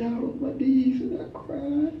I get down on my knees and I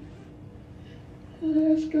cry. I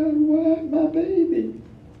ask God, why my baby?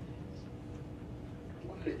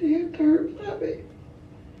 Why did they have to hurt my baby?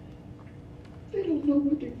 They don't know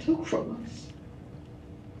what they took from us.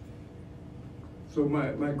 So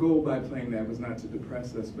my goal by playing that was not to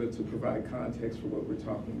depress us, but to provide context for what we're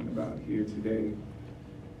talking about here today.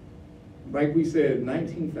 Like we said,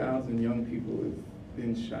 19,000 young people have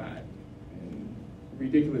been shot, and a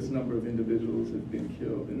ridiculous number of individuals have been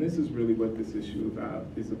killed. And this is really what this issue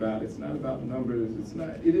is about. It's not about numbers.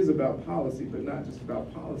 It is about policy, but not just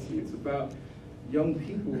about policy. It's about young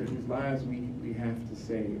people whose lives we have to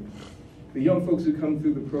save. The young folks who come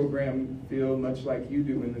through the program feel much like you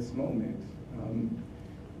do in this moment.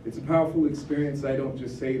 It's a powerful experience. I don't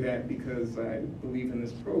just say that because I believe in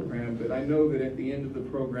this program, but I know that at the end of the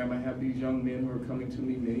program, I have these young men who are coming to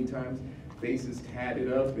me many times, faces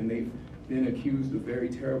tatted up, and they've been accused of very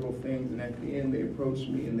terrible things, and at the end, they approach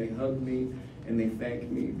me and they hug me and they thank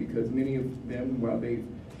me, because many of them, while they've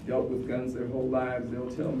dealt with guns their whole lives, they'll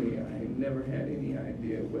tell me, I never had any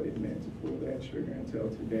idea what it meant to pull that trigger until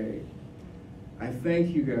today. I thank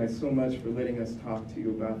you guys so much for letting us talk to you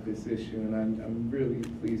about this issue, and I'm really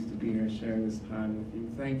pleased to be here sharing this time with you.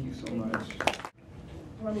 Thank you so much.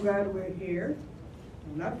 Well, I'm glad we're here.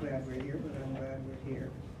 I'm not glad we're here, but I'm glad we're here.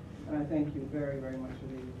 And I thank you very, very much for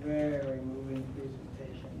these very moving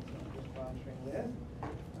presentations for sponsoring this.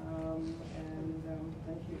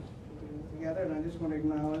 Thank you for putting it together. And I just want to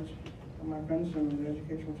acknowledge my friends from the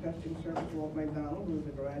Educational Testing Service, Walt McDonald, who is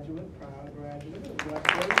a graduate, proud graduate of West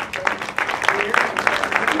here.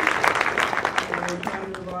 And we're trying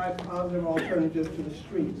to provide positive alternatives to the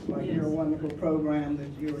streets, like your wonderful program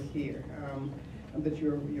that you're here, that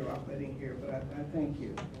you're operating here. But I thank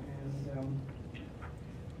you. And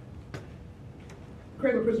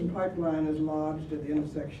Cradle Prison Pipeline is lodged at the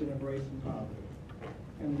intersection of race and poverty.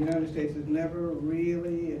 And the United States has never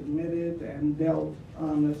really admitted and dealt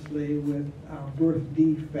honestly with our birth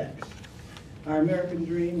defects. Our American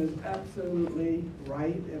dream is absolutely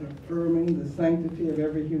right in affirming the sanctity of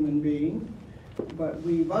every human being, but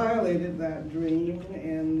we violated that dream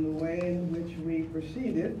in the way in which we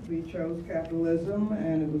proceeded. We chose capitalism,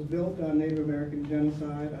 and it was built on Native American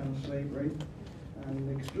genocide, on slavery, on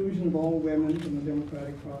the exclusion of all women from the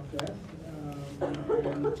democratic process,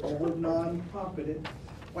 and all non-profited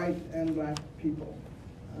white and black people.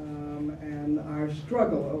 And our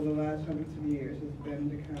struggle over the last hundreds of years has been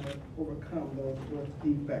to kind of overcome those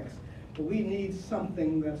defects. But we need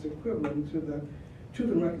something that's equivalent to the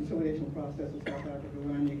truth and reconciliation process in South Africa,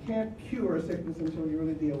 when you can't cure sickness until you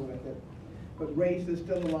really deal with it. But race is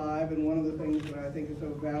still alive, and one of the things that I think is so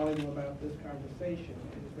valuable about this conversation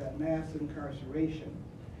is that mass incarceration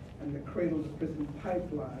and the cradle to prison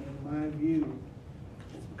pipeline, in my view,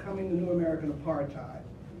 is becoming the new American apartheid,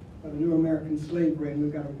 or the new American slavery, and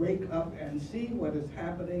we've got to wake up and see what is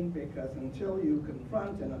happening, because until you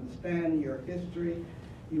confront and understand your history,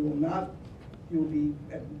 you will be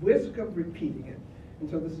at risk of repeating it. And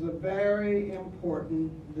so this is a very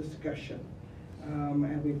important discussion.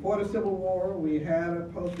 And we fought a civil war, we had a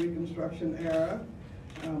post-Reconstruction era,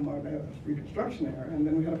 Reconstruction era, and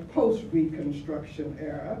then we had a post-Reconstruction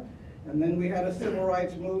era, and then we had a civil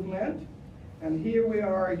rights movement, and here we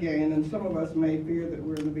are again, and some of us may fear that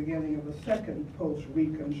we're in the beginning of a second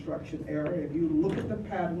post-Reconstruction era. If you look at the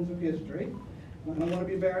patterns of history, and I don't want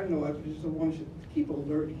to be paranoid, but just want you to keep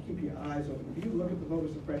alert, keep your eyes open. If you look at the voter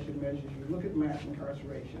suppression measures, you look at mass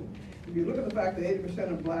incarceration, if you look at the fact that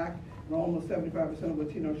 80% of black and almost 75% of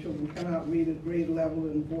Latino children cannot read at grade level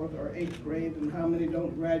in 4th or 8th grade, and how many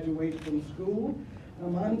don't graduate from school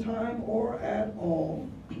on time or at all,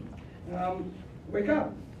 wake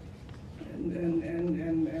up.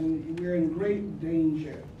 And we're in great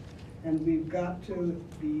danger, and we've got to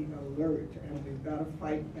be alert, and we've got to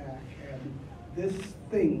fight back. And this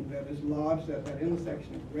thing that is lodged at that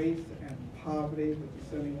intersection of race and poverty, which is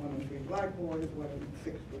sending 1 in 3 black boys, 1 in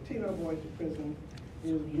 6 Latino boys to prison,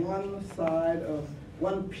 is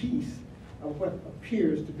one piece of what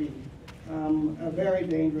appears to be a very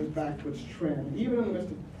dangerous backwards trend, even in the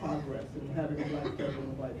midst of progress in having a black president in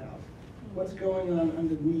the White House. What's going on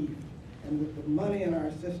underneath, and with the money in our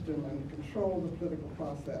system and the control of the political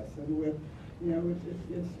process, and with,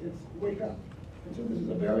 it's wake up. And so this is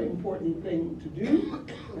a very important thing to do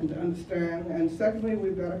and to understand. And secondly,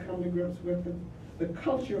 we've got to come to grips with the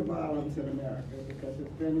culture of violence in America, because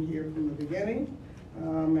it's been here from the beginning.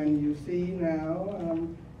 And you see now,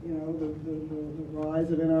 the rise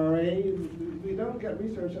of NRA. We don't get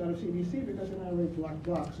research out of CDC because NRA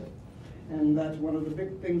blocks it. And that's one of the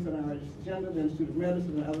big things on our agenda. The Institute of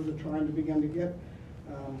Medicine and others are trying to begin to get,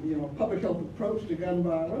 a public health approach to gun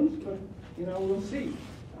violence, but, we'll see.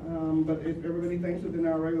 But if everybody thinks that the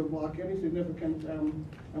NRA will block any significant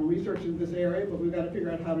research in this area, but we've got to figure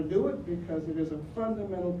out how to do it, because it is a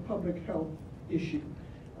fundamental public health issue.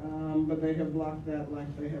 But they have blocked that like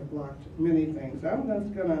they have blocked many things. I'm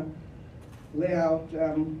just going to lay out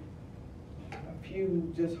a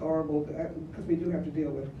few just horrible, because we do have to deal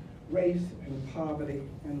with race and poverty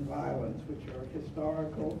and violence, which are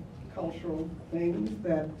historical, cultural things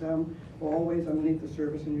that are always underneath the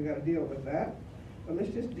surface, and you've got to deal with that. But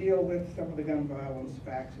let's just deal with some of the gun violence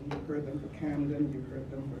facts, and you've heard them for Camden, you've heard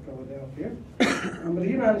them for Philadelphia. But the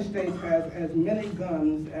United States has as many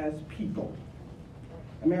guns as people.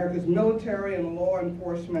 America's military and law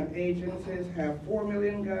enforcement agencies have 4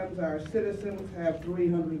 million guns. Our citizens have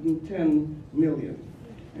 310 million.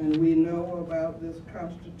 And we know about this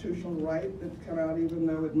constitutional right that's come out, even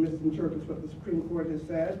though it misinterprets what the Supreme Court has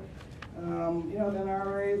said. The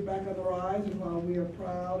NRA is back on the rise, and while we are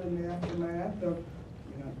proud in the aftermath of,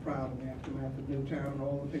 proud in the aftermath of Newtown and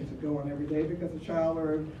all the things that go on every day, because a child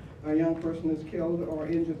or a young person is killed or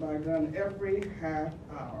injured by a gun every half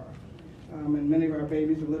hour. And many of our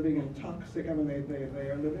babies are living in toxic, they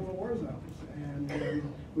are living in war zones. And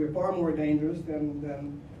we're far more dangerous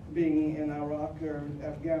than being in Iraq or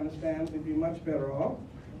Afghanistan. We'd be much better off.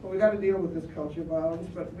 But we've got to deal with this culture of violence.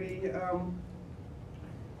 But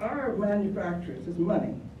our manufacturers is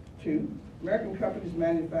money, too. American companies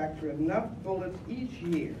manufacture enough bullets each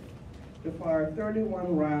year to fire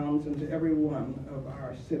 31 rounds into every one of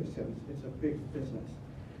our citizens. It's a big business.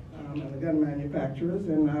 And the gun manufacturers,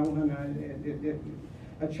 and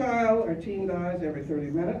a child or teen dies every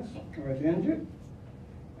 30 minutes or is injured.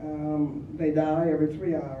 They die every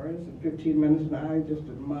 3 hours and 15 minutes, and I just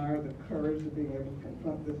admire the courage of being able to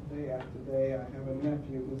confront this day after day. I have a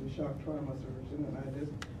nephew who's a shock trauma surgeon, and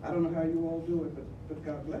I don't know how you all do it, but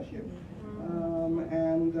God bless you.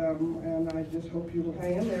 And I just hope you will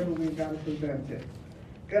hang in there, but we've got to prevent it.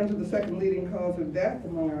 Guns are the second leading cause of death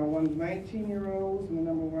among our 1 to 19-year-olds, and the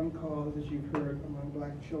number 1 cause, as you've heard, among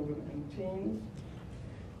black children and teens.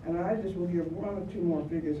 And I just will give 1 or 2 more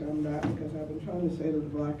figures on that, because I've been trying to say to the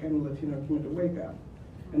black and Latino community, wake up.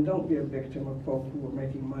 And don't be a victim of folk who are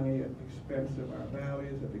making money at the expense of our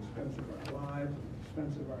values, at the expense of our lives, at the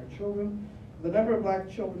expense of our children. The number of black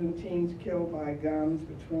children and teens killed by guns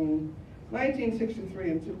between 1963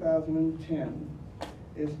 and 2010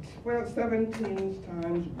 is 17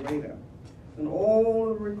 times greater than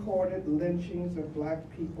all recorded lynchings of black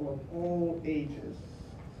people of all ages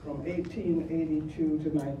from 1882 to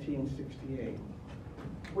 1968.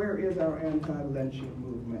 Where is our anti-lynching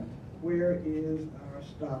movement? Where is our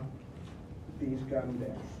stop these gun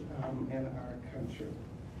deaths in our country?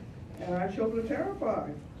 And our children are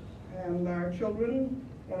terrified. And our children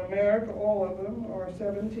in America, all of them, are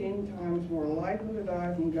 17 times more likely to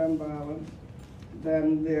die from gun violence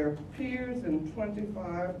than their peers in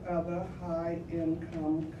 25 other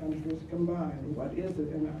high-income countries combined. What is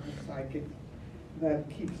it in our psychic that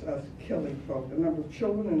keeps us killing folk? The number of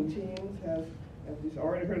children and teens has, as we've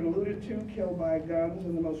already heard alluded to, killed by guns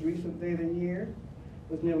in the most recent data year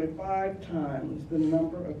was nearly 5 times the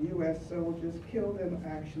number of U.S. soldiers killed in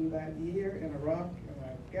action that year in Iraq and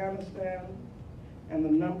Afghanistan, and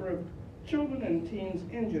the number of children and teens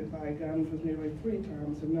injured by guns was nearly 3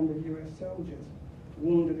 times the number of U.S. soldiers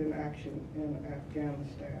wounded in action in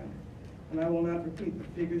Afghanistan. And I will not repeat the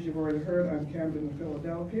figures you've already heard on Camden and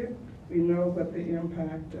Philadelphia. We know what the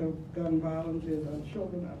impact of gun violence is on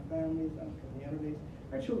children, on families, on communities.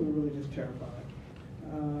 Our children are really just terrified.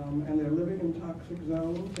 And they're living in toxic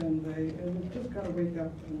zones, and we've just got to wake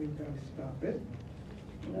up and we've got to stop it.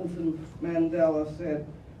 Nelson Mandela said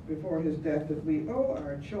before his death that we owe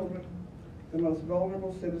our children, the most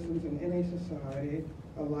vulnerable citizens in any society,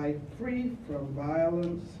 a life free from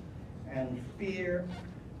violence and fear,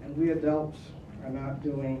 and we adults are not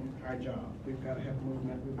doing our job. We've got to have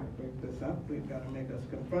movement. We've got to break this up. We've got to make us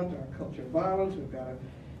confront our culture of violence. We've got to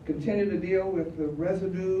continue to deal with the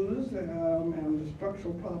residues and the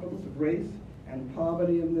structural problems of race and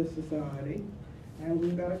poverty in this society. And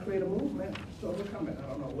we've got to create a movement to overcome it. I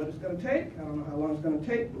don't know what it's going to take. I don't know how long it's going to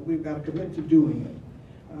take, but we've got to commit to doing it.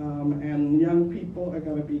 And young people are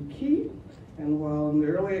going to be key. And while in the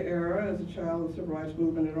earlier era, as a child of the civil rights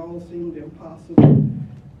movement, it all seemed impossible,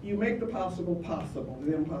 you make the possible possible,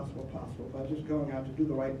 the impossible possible, by just going out to do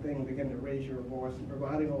the right thing, begin to raise your voice, and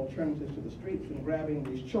providing alternatives to the streets and grabbing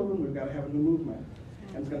these children. We've got to have a new movement.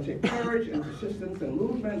 And it's going to take courage and persistence, and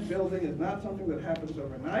movement building is not something that happens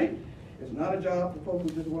overnight. It's not a job for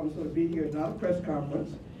folks who just want to sort of be here. It's not a press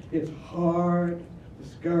conference. It's hard,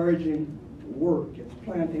 discouraging work. It's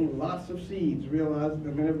planting lots of seeds, realizing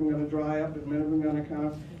that many of them are going to dry up, and many of them are going to kind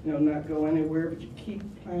of, not go anywhere, but you keep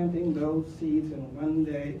planting those seeds, and one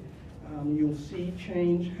day you'll see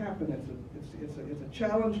change happen. It's a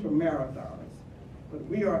challenge for marathons, but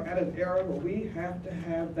we are at an era where we have to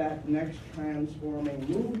have that next transforming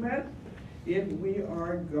movement if we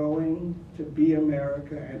are going to be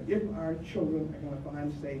America, and if our children are going to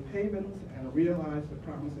find safe havens and realize the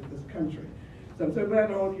promise of this country. So I'm so glad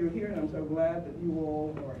all of you are here, and I'm so glad that you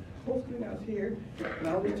all are hosting us here. And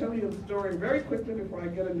I'll be telling you the story very quickly before I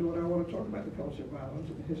get into what I want to talk about, the culture of violence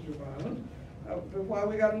and the history of violence, before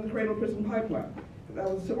we got in the Cradle prison pipeline. I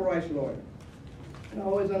was a civil rights lawyer. And I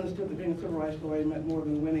always understood that being a civil rights lawyer meant more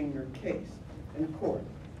than winning your case in court.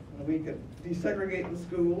 We could desegregate the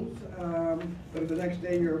schools, but if the next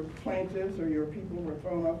day your plaintiffs or your people were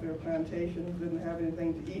thrown off their plantations, didn't have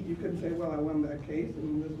anything to eat, you couldn't say, well, I won that case,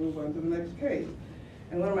 and let's move on to the next case.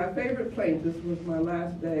 And one of my favorite plaintiffs was my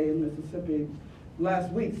last day in Mississippi,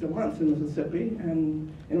 last weeks and months in Mississippi,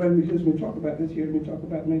 and when we heard me talk about this year, we talk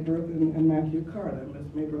about May Bertha and Matthew Carter.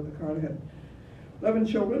 Miss May Bertha Carter had 11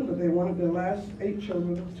 children, but they wanted their last 8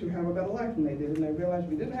 children to have a better life than they did, and they realized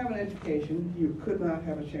if you didn't have an education, you could not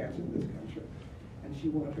have a chance in this country. And she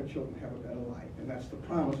wanted her children to have a better life, and that's the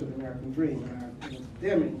promise of the American dream, and it's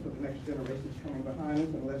dimming for the next generations coming behind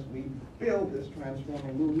us unless we build this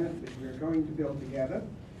transforming movement that we're going to build together.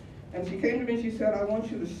 And she came to me and she said, I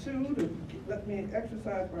want you to sue to let me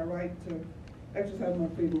exercise my right to exercise my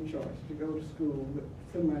freedom of choice, to go to school,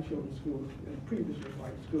 send my children to school in previously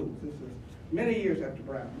white schools. This is many years after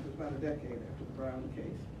Brown. It was about a decade after the Brown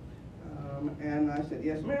case. And I said,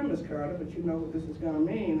 yes, ma'am, Miss Carter, but you know what this is going to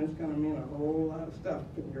mean. It's going to mean a whole lot of stuff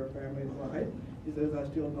in your family's life. He says, I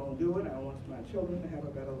still don't do it. I want my children to have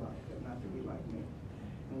a better life and not to be like me.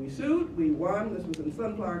 And we sued. We won. This was in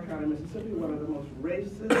Sunflower County, Mississippi, one of the most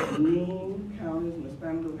racist, mean counties, and the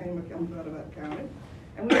Spanish Hamer comes out of that county.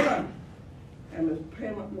 And we won. And Miss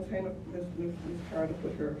Carter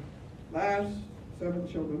put her last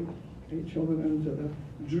 8 children into the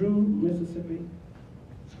Drew, Mississippi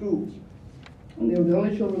schools. And they were the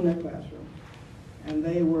only children in their classroom. And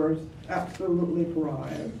they were absolutely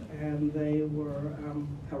pariahs, and they were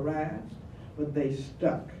harassed, but they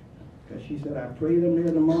stuck. Because she said, I prayed them there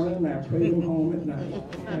in the morning, and I prayed them home at night.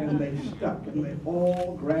 And they stuck, and they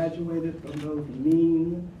all graduated from those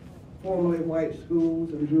mean formerly white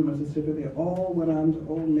schools in Drew, Mississippi. They all went on to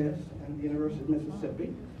Ole Miss and the University of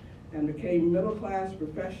Mississippi and became middle-class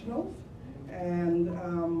professionals. And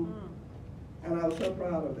I was so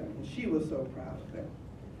proud of them, and she was so proud of them.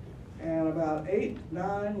 And about 8,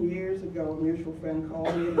 9 years ago, a mutual friend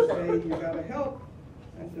called me to say, "You gotta help."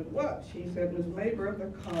 I said, "What?" She said, "Miss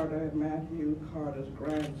Maybertha Carter, Matthew Carter's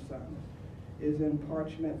grandson, is in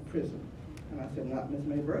Parchment Prison." And I said, "Not Miss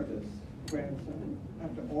Maybertha's grandson.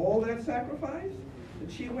 After all that sacrifice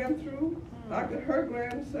that she went through, how could her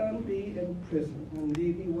grandson be in prison?"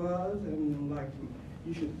 Indeed he was, and like,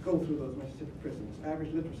 you should go through those Mississippi prisons.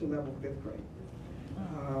 Average literacy level, 5th grade.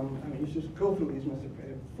 I mean, you just go through these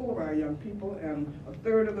Mississippi, full of our young people, and a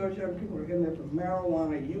third of those young people are in there for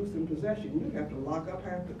marijuana use and possession. You have to lock up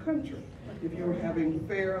half the country if you're having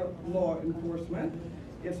fair law enforcement.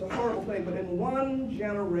 It's a horrible thing, but in one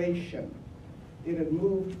generation, it had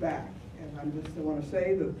moved back. And I just want to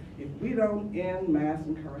say that if we don't end mass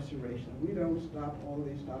incarceration, if we don't stop all of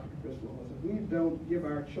these stop and frisk laws, if we don't give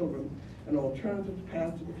our children an alternative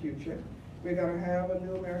path to the future, we're going to have a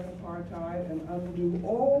new American apartheid and undo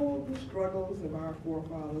all the struggles of our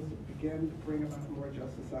forefathers that began to bring about a more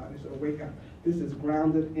just society. So wake up. This is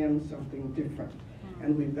grounded in something different.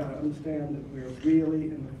 And we've got to understand that we're really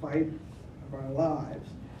in the fight of our lives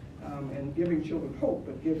and giving children hope,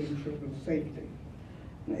 but giving children safety.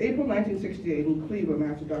 In April 1968 in Cleveland,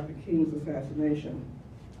 after Dr. King's assassination,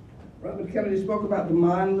 Robert Kennedy spoke about the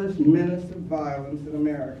mindless menace of violence in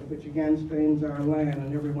America, which again stains our land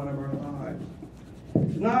and every one of our lives.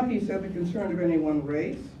 It's not, he said, the concern of any one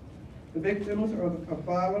race. The victims of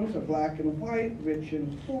violence are black and white, rich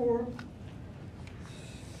and poor,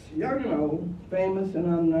 young and old, famous and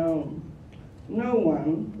unknown. No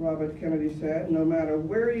one, Robert Kennedy said, no matter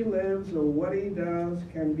where he lives or what he does,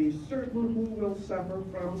 can be certain who will suffer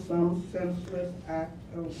from some senseless act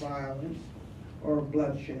of violence or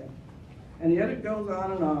bloodshed. And yet it goes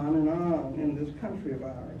on and on and on in this country of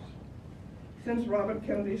ours. Since Robert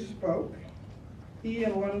Kennedy spoke, he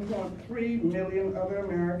and 1.3 million other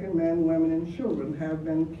American men, women, and children have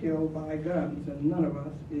been killed by guns, and none of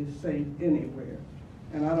us is safe anywhere.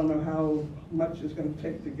 And I don't know how much it's going to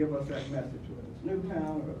take to give us that message, whether it's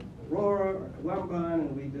Newtown or Aurora or Columbine,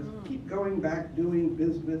 and we just keep going back doing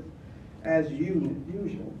business as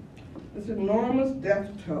usual. This enormous death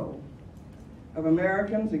toll of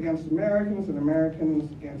Americans against Americans and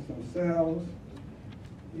Americans against themselves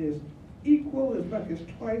is equal, in fact, is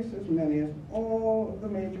twice as many as all of the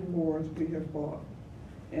major wars we have fought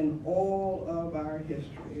in all of our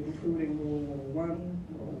history, including World War I,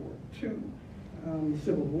 World War II,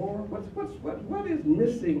 Civil War. What is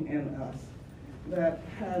missing in us that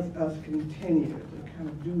has us continue to kind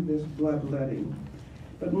of do this bloodletting?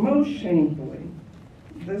 But most shamefully,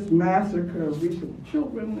 this massacre of recent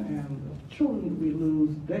children and the children that we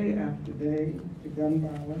lose day after day to gun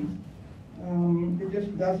violence, it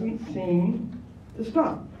just doesn't seem to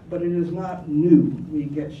stop. But it is not new. We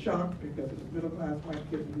get shocked because it's middle-class white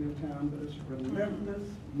kids in Newtown, but it's relentless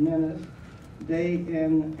menace, day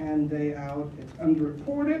in and day out. It's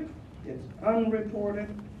underreported, it's unreported,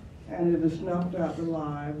 and it has snuffed out the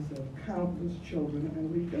lives of countless children,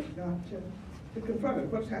 and we've just got to confront it.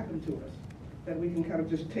 What's happened to us? That we can kind of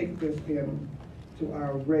just take this in to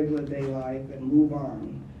our regular day life and move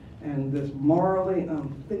on. And this morally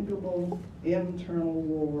unthinkable internal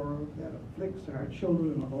war that afflicts our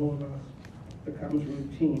children and all of us becomes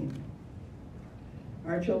routine.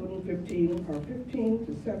 Our children 17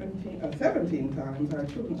 to 17 times, our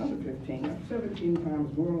children under 15 are 17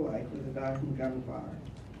 times more likely to die from gunfire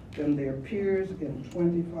than their peers in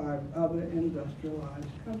 25 other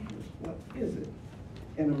industrialized countries. What is it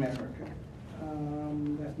in America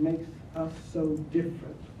that makes us so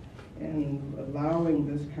different in allowing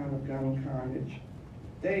this kind of gun carnage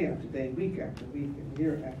day after day, week after week, and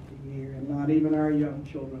year after year, and not even our young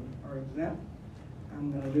children are exempt?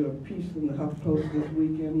 I'm going to do a piece in the HuffPost this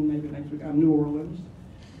weekend, maybe next week, on New Orleans,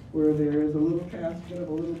 where there is a little casket of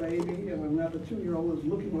a little baby, and another 2-year-old is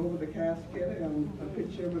looking over the casket, and a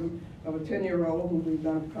picture of a 10-year-old who we've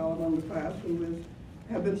done a column on the class who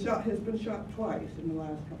has been shot twice in the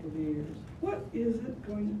last couple of years. What is it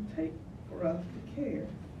going to take for us to care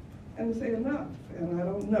and to say enough? And I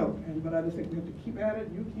don't know, but I just think we have to keep at it.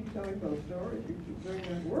 You keep telling those stories, you keep doing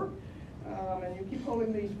that work, and you keep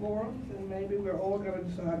holding these forums, and maybe we're all going to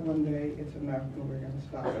decide one day it's enough and we're going to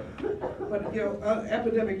stop it. But you know,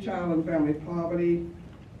 epidemic child and family poverty,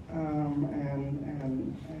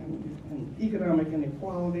 and economic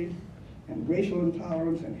inequality, and racial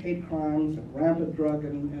intolerance, and hate crimes, and rampant drug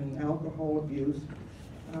and alcohol abuse,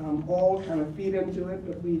 all kind of feed into it,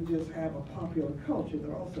 but we just have a popular culture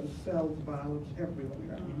that also sells violence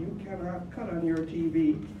everywhere. I mean, you cannot cut on your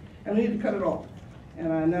TV, and we need to cut it off.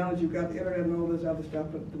 And I know that you've got the internet and all this other stuff,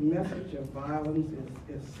 but the message of violence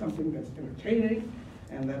is something that's entertaining,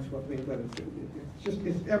 and that's what we let it do.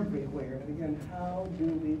 It's everywhere. And again, how do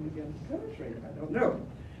we begin to penetrate it? I don't know.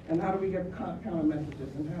 And how do we get counter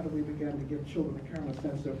messages, and how do we begin to give children a counter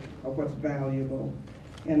sense of what's valuable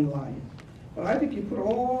in life? But I think you put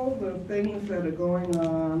all the things that are going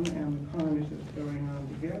on and the carnage that's going on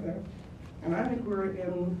together, and I think we're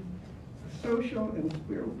in social and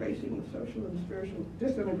we're facing the social and spiritual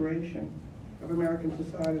disintegration of American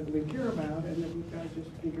society that we care about, and that we've got to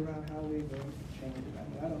just figure out how we're going to change it. I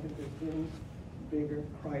mean, I don't think there's any bigger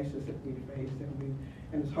crisis that we face,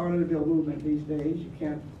 and it's harder to build movement these days. You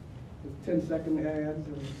can't, with 10-second ads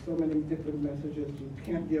and so many different messages, you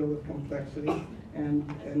can't deal with complexity, and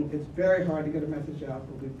it's very hard to get a message out,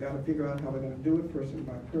 but we've got to figure out how we're going to do it person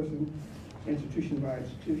by person, institution by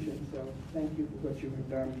institution. So thank you for what you have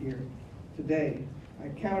done here today. I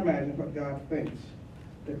can't imagine what God thinks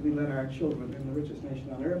that we let our children in the richest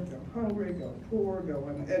nation on earth go hungry, go poor, go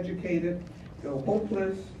uneducated, go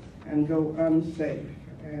hopeless, and go unsafe.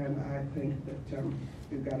 And I think that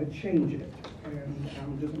we've got to change it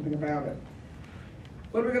and do something about it.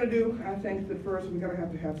 What we're going to do, I think that first we're going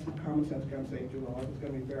to have some common sense gun safety laws. It's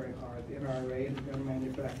going to be very hard. The NRA and the gun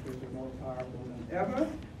manufacturers are more powerful than ever,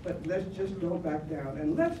 but let's just don't back down.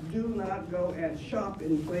 And let's do not go and shop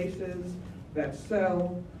in places that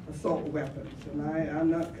sell assault weapons. And I'm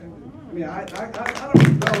not, I mean, I don't go to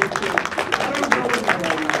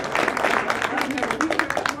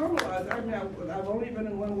I've only been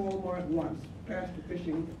in one Walmart once, past the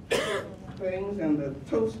fishing things and the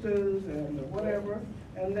toasters and the whatever,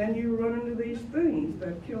 and then you run into these things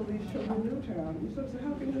that kill these children in Newtown. And you sort of say,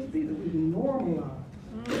 how can this be that we've normalized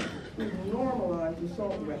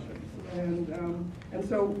assault weapons? And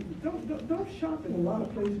so don't shop in a lot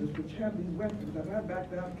of places which have these weapons. I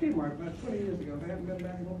backed out of Kmart about 20 years ago. I haven't been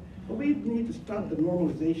back home. But we need to stop the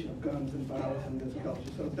normalization of guns and violence in this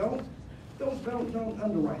culture. So don't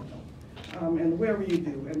underwrite them. And wherever you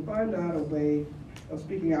do, and find out a way of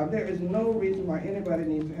speaking out. There is no reason why anybody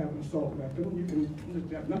needs to have an assault weapon. You can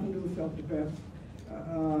have nothing to do with self-defense.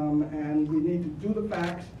 And we need to do the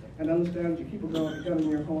facts and understand that you keep a gun in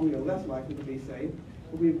your home, you're less likely to be safe.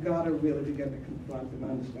 But we've got to really begin to confront and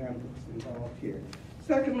understand what's involved here.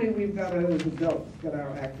 Secondly, we've got to, as adults, get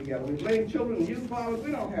our act together. We blame children and youth violence.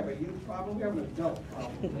 We don't have a youth problem, we have an adult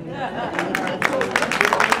problem.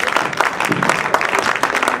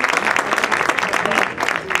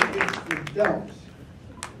 It's adults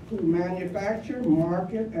who manufacture,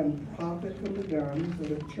 market, and profit from the guns that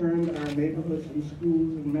have turned our neighborhoods and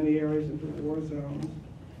schools in many areas into war zones,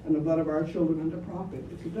 and the blood of our children into profit.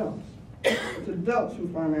 It's adults. It's adults who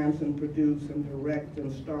finance and produce and direct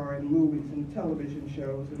and star in movies and television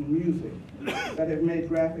shows and music that have made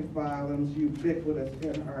graphic violence ubiquitous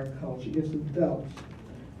in our culture. It's adults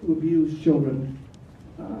who abuse children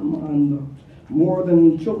more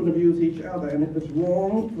than children abuse each other. And if it's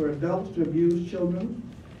wrong for adults to abuse children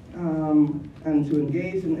and to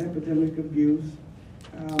engage in epidemic abuse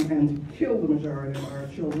and to kill the majority of our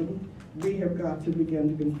children, we have got to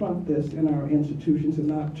begin to confront this in our institutions and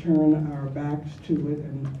not turn our backs to it.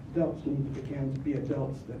 And adults need to begin to be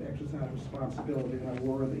adults that exercise responsibility and are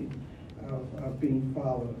worthy of being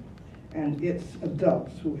followed. And it's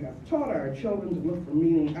adults who have taught our children to look for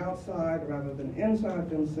meaning outside rather than inside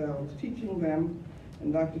themselves, teaching them,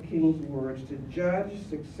 in Dr. King's words, to judge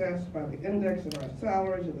success by the index of our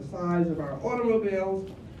salaries or the size of our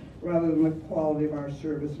automobiles rather than the quality of our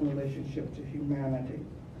service in relationship to humanity.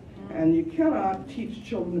 And you cannot teach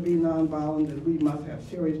children to be nonviolent, and we must have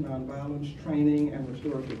serious nonviolence training and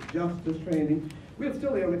restorative justice training. We're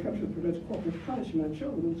still the only country that permits corporal punishment of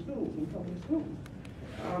children in schools, in public schools.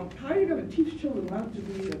 How are you going to teach children not to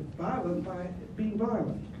be violent by being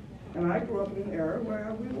violent? And I grew up in an era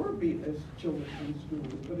where we were beat as children in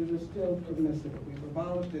schools, but it is still permissible. We've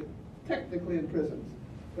abolished it technically in prisons,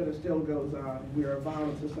 but it still goes on. We're a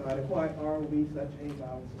violent society. Why are we such a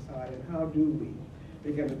violent society? And how do we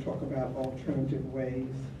begin to talk about alternative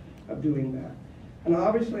ways of doing that? And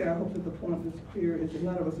obviously, I hope that the point that's clear is that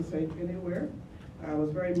none of us are safe anywhere. I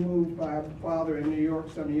was very moved by a father in New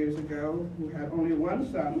York some years ago who had only one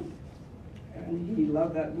son, and he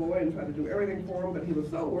loved that boy and tried to do everything for him, but he was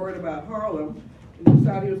so worried about Harlem, he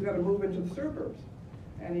decided he was going to move into the suburbs.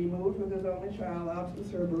 And he moved with his only child out to the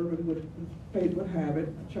suburb, and as fate would have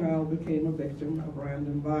it, the child became a victim of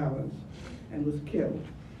random violence and was killed.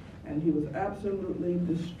 And he was absolutely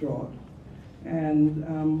distraught.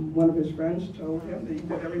 And one of his friends told him that you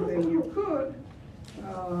did everything you could,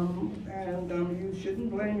 and you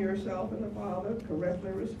shouldn't blame yourself. And the father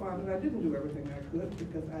correctly responded, I didn't do everything I could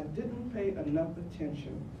because I didn't pay enough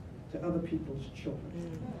attention to other people's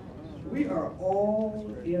children. We are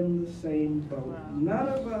all in the same boat. None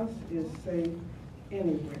of us is safe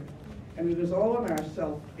anywhere. And it is all in our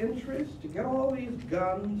self-interest to get all these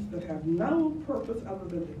guns that have no purpose other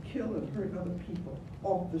than to kill and hurt other people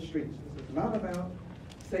off the streets. This is not about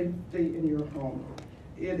safety in your home.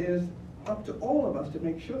 It is up to all of us to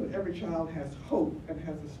make sure that every child has hope and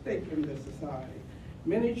has a stake in this society.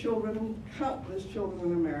 Many children, countless children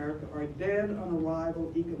in America, are dead on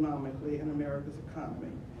arrival economically in America's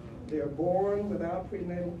economy. They are born without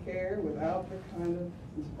prenatal care, without the kind of,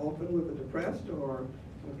 often with a depressed or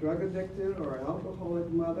a drug addicted or alcoholic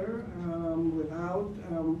mother, without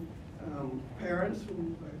parents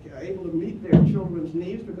who are able to meet their children's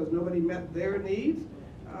needs because nobody met their needs,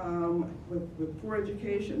 with poor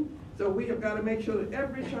education. So we have got to make sure that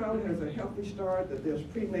every child has a healthy start, that there's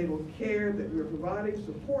prenatal care, that we're providing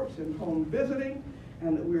supports in home visiting,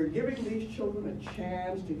 and that we're giving these children a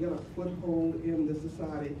chance to get a foothold in the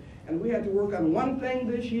society. And we had to work on one thing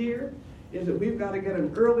this year, is that we've got to get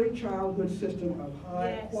an early childhood system of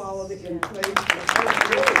high quality in place.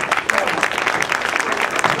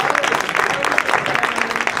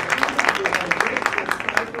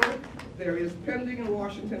 There is pending in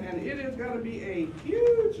Washington, and it is going to be a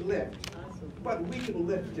huge lift, but we can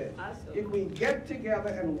lift it. If we get together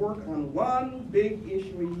and work on one big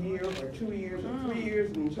issue a year or 2 years or 3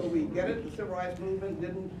 years until we get it. The civil rights movement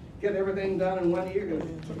didn't get everything done in 1 year.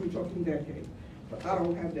 We're talking decades. But I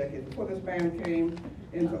don't have decades. Before this man came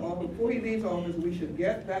into office, before he leaves office, we should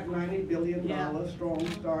get that $90 billion strong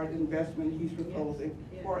start investment he's proposing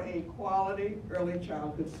for a quality early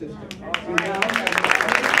childhood system. We now have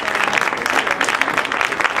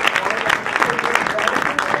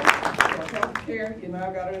health care, you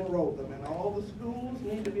now got to enroll them, and all the schools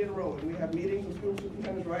need to be enrolled. We have meetings with school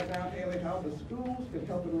superintendents right now, Haley, how the schools can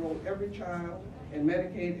help enroll every child in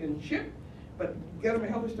Medicaid and CHIP. But get them a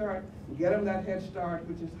healthy start, get them that head start,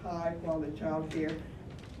 which is high quality child care.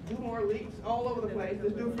 Do more leaks all over the place.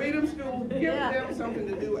 Let's do freedom school, give them something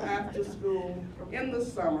to do after school in the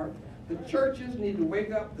summer. The churches need to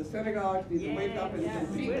wake up, the synagogues need to wake up and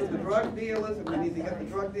compete with the drug dealers, and we need to get the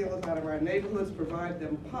drug dealers out of our neighborhoods, provide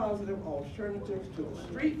them positive alternatives to the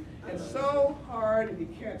street. It's so hard if you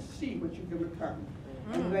can't see what you can become.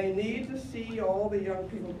 And they need to see all the young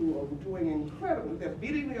people who are doing incredible. They're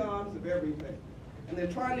beating the odds of everything. And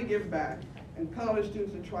they're trying to give back. And college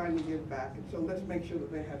students are trying to give back. And so let's make sure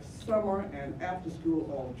that they have summer and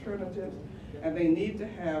after-school alternatives. And they need to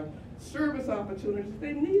have service opportunities.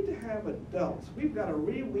 They need to have adults. We've got to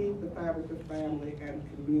reweave the fabric of family and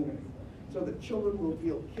community so that children will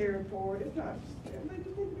feel cared for. It's not just them. They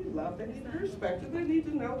just need to be loved. They need to be respected. They need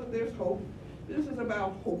to know that there's hope. This is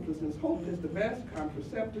about hopelessness. Hope is the best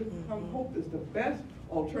contraceptive. Hope is the best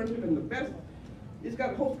alternative and the best.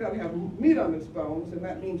 Hope's got to have meat on its bones, and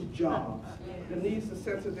that means jobs. It needs the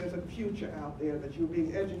sense that there's a future out there, that you're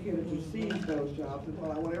being educated to seize those jobs. And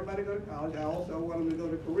while I want everybody to go to college, I also want them to go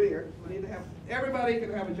to career. We need to have, everybody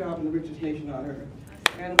can have a job in the richest nation on earth.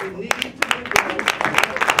 And we need to develop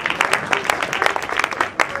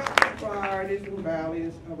priorities and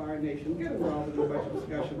values of our nation. Get involved in the budget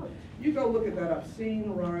discussion. You go look at that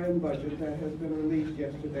obscene Ryan budget that has been released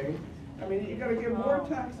yesterday. I mean, you got to give more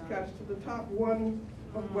tax cuts to the top 1%,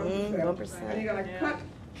 and you got to cut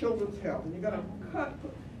children's health, and you got to cut.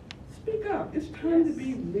 Speak up. It's time to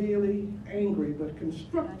be really angry, but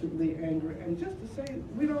constructively angry, and just to say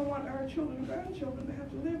we don't want our children and grandchildren to have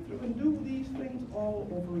to live through and do these things all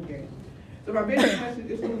over again. So my basic message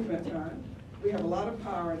is movement time. We have a lot of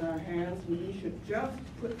power in our hands, and we should just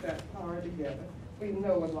put that power together. We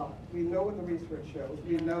know a lot. We know what the research shows.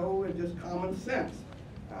 We know it's just common sense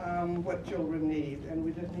what children need, and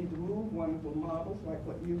we just need to move wonderful models like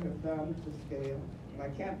what you have done to scale. And I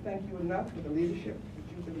can't thank you enough for the leadership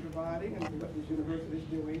that you've been providing and for what this university is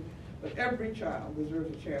doing. But every child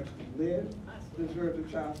deserves a chance to live, deserves a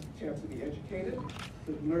chance to be educated,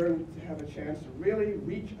 to learn to have a chance to really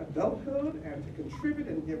reach adulthood and to contribute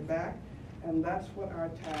and give back. And that's what our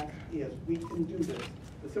task is. We can do this.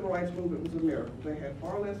 The civil rights movement was a miracle. They had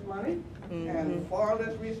far less money and far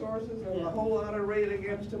less resources and a whole lot of raid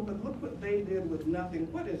against them. But look what they did with nothing.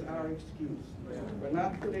 What is our excuse? We're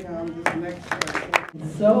not putting on this next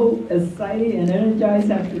So excited and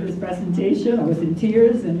energized after this presentation. I was in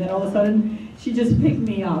tears, and then all of a sudden she just picked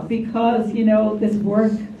me up because, you know, this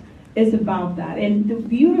work is about that. And the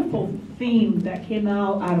beautiful theme that came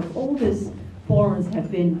out of all this forums have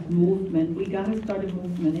been movement. We got to start a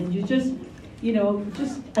movement. And you just, you know,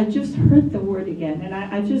 I just heard the word again. And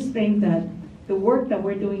I just think that the work that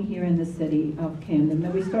we're doing here in the city of Camden,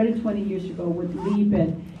 that we started 20 years ago with LEAP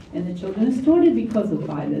and the children, it started because of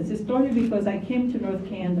violence. It started because I came to North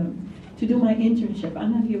Camden to do my internship.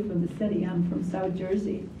 I'm not here from the city, I'm from South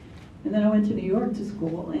Jersey. And then I went to New York to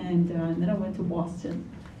school, and then I went to Boston.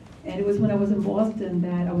 And it was when I was in Boston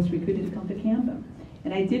that I was recruited to come to Camden.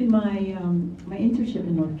 And I did my internship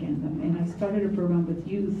in North Camden, and I started a program with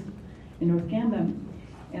youth in North Camden.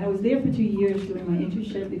 And I was there for 2 years doing my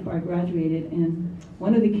internship before I graduated. And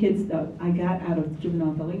one of the kids that I got out of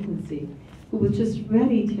juvenile delinquency, who was just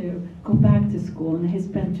ready to go back to school, and I had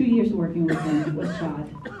spent 2 years working with him, was shot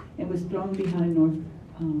and was thrown behind North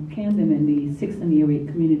Camden in the 6th and Erie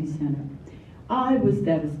Community Center. I was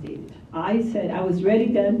devastated. I said I was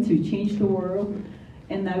ready then to change the world,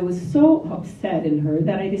 and I was so upset in her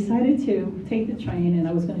that I decided to take the train, and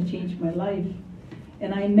I was going to change my life.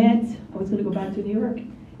 And I was going to go back to New York,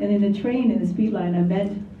 and in the train, in the speed line, I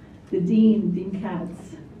met the Dean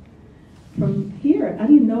Katz. From here, I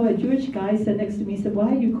didn't know, a Jewish guy sat next to me, he said,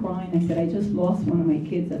 "Why are you crying?" I said, "I just lost one of my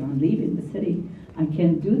kids and I'm leaving the city. I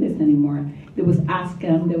can't do this anymore." There was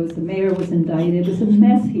ASCAM, the mayor was indicted, it was a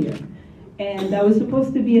mess here. And I was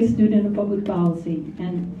supposed to be a student of public policy.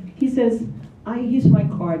 And he says, "Here's my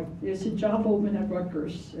card. There's a job open at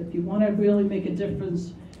Rutgers. If you want to really make a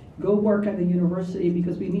difference, go work at the university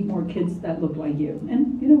because we need more kids that look like you."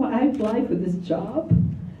 And you know what, I applied for this job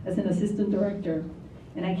as an assistant director.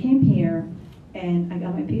 And I came here and I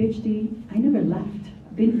got my PhD. I never left.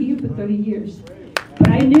 I've been here for 30 years. But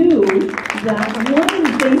I knew that one of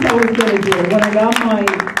the things I was going to do when I got my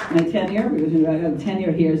tenure, because I got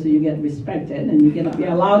tenure here so you get respected and you get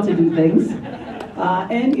allowed to do things.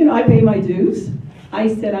 And you know, I pay my dues.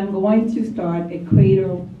 I said I'm going to start a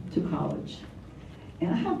Cradle to college. And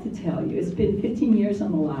I have to tell you, it's been 15 years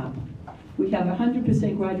on the lab. We have a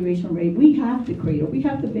 100% graduation rate. We have the Cradle, we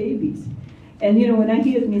have the babies. And you know, when I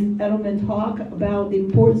hear Ms. Edelman talk about the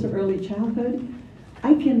importance of early childhood,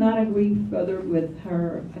 I cannot agree further with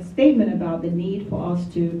her statement about the need for us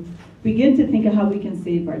to begin to think of how we can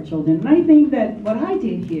save our children. And I think that what I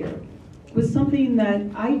did here was something that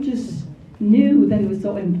I just knew that it was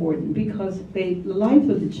so important, because the life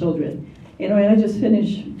of the children. You know, and I just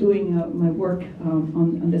finished doing my work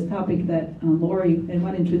on this topic that Lori, and I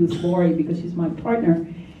want to introduce Lori because she's my partner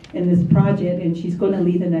in this project, and she's going to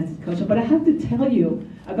lead the next discussion. But I have to tell you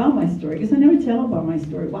about my story, because I never tell about my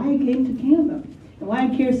story, why I came to Camden. And why I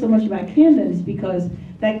care so much about Camden is because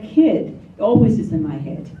that kid always is in my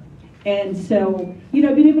head. And so, you know,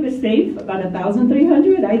 I've been able to save about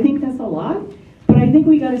 1,300. I think that's a lot. But I think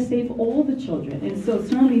we got to save all the children. And so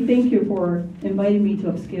certainly thank you for inviting me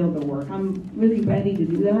to upscale the work. I'm really ready to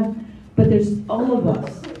do that. But there's all of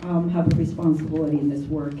us have a responsibility in this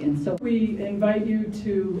work. And so we invite you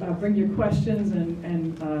to bring your questions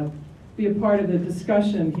and be a part of the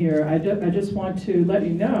discussion here. I just want to let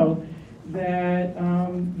you know that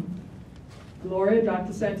Gloria,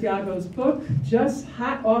 Dr. Santiago's book, just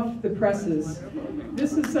hot off the presses.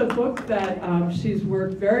 This is a book that she's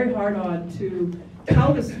worked very hard on to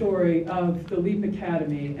tell the story of the LEAP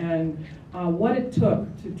Academy and what it took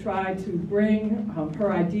to try to bring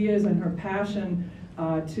her ideas and her passion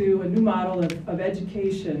to a new model of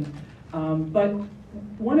education. But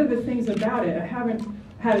one of the things about it, I haven't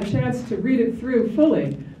had a chance to read it through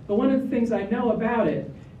fully, but one of the things I know about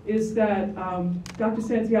it is that Dr.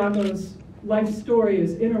 Santiago's life story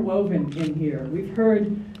is interwoven in here. We've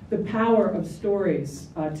heard the power of stories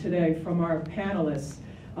today from our panelists.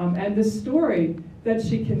 And the story that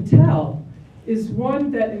she can tell is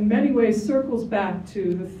one that in many ways circles back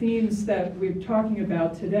to the themes that we're talking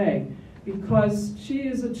about today, because she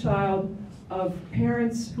is a child of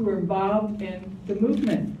parents who were involved in the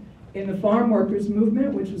movement, in the farm workers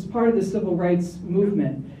movement, which was part of the civil rights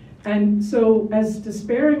movement. And so as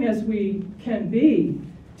despairing as we can be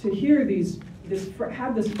to hear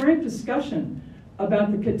have this frank discussion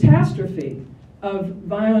about the catastrophe of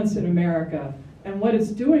violence in America and what it's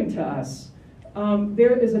doing to us,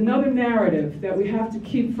 there is another narrative that we have to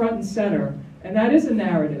keep front and center, and that is a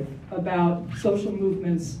narrative about social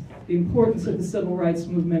movements, the importance of the civil rights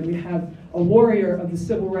movement. We have a warrior of the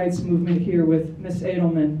civil rights movement here with Ms.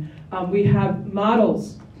 Edelman. We have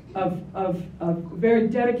models of very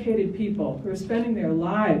dedicated people who are spending their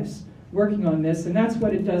lives working on this, and that's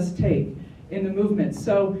what it does take in the movement.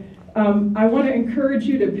 So I want to encourage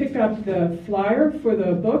you to pick up the flyer for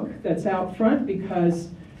the book that's out front, because,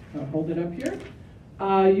 I'll hold it up here.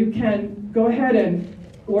 You can go ahead and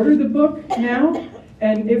order the book now,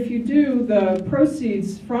 And if you do, the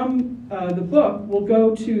proceeds from the book will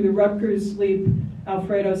go to the Rutgers Leap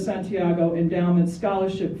Alfredo Santiago Endowment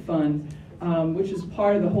Scholarship Fund, which is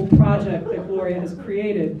part of the whole project that Gloria has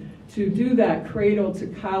created to do that cradle to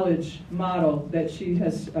college model that she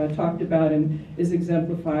has talked about and is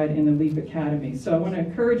exemplified in the Leap Academy. So I want to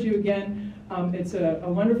encourage you again. It's a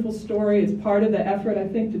wonderful story. It's part of the effort, I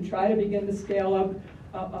think, to try to begin to scale up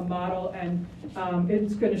a model, and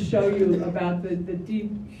it's going to show you about the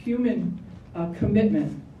deep human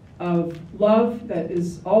commitment of love that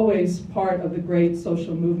is always part of the great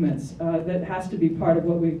social movements that has to be part of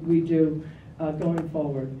what we do going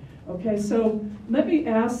forward. Okay, so let me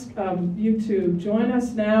ask you to join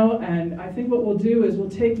us now, and I think what we'll do is we'll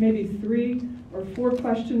take maybe 3 or 4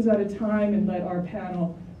 questions at a time and let our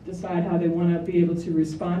panel decide how they want to be able to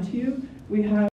respond to you. We have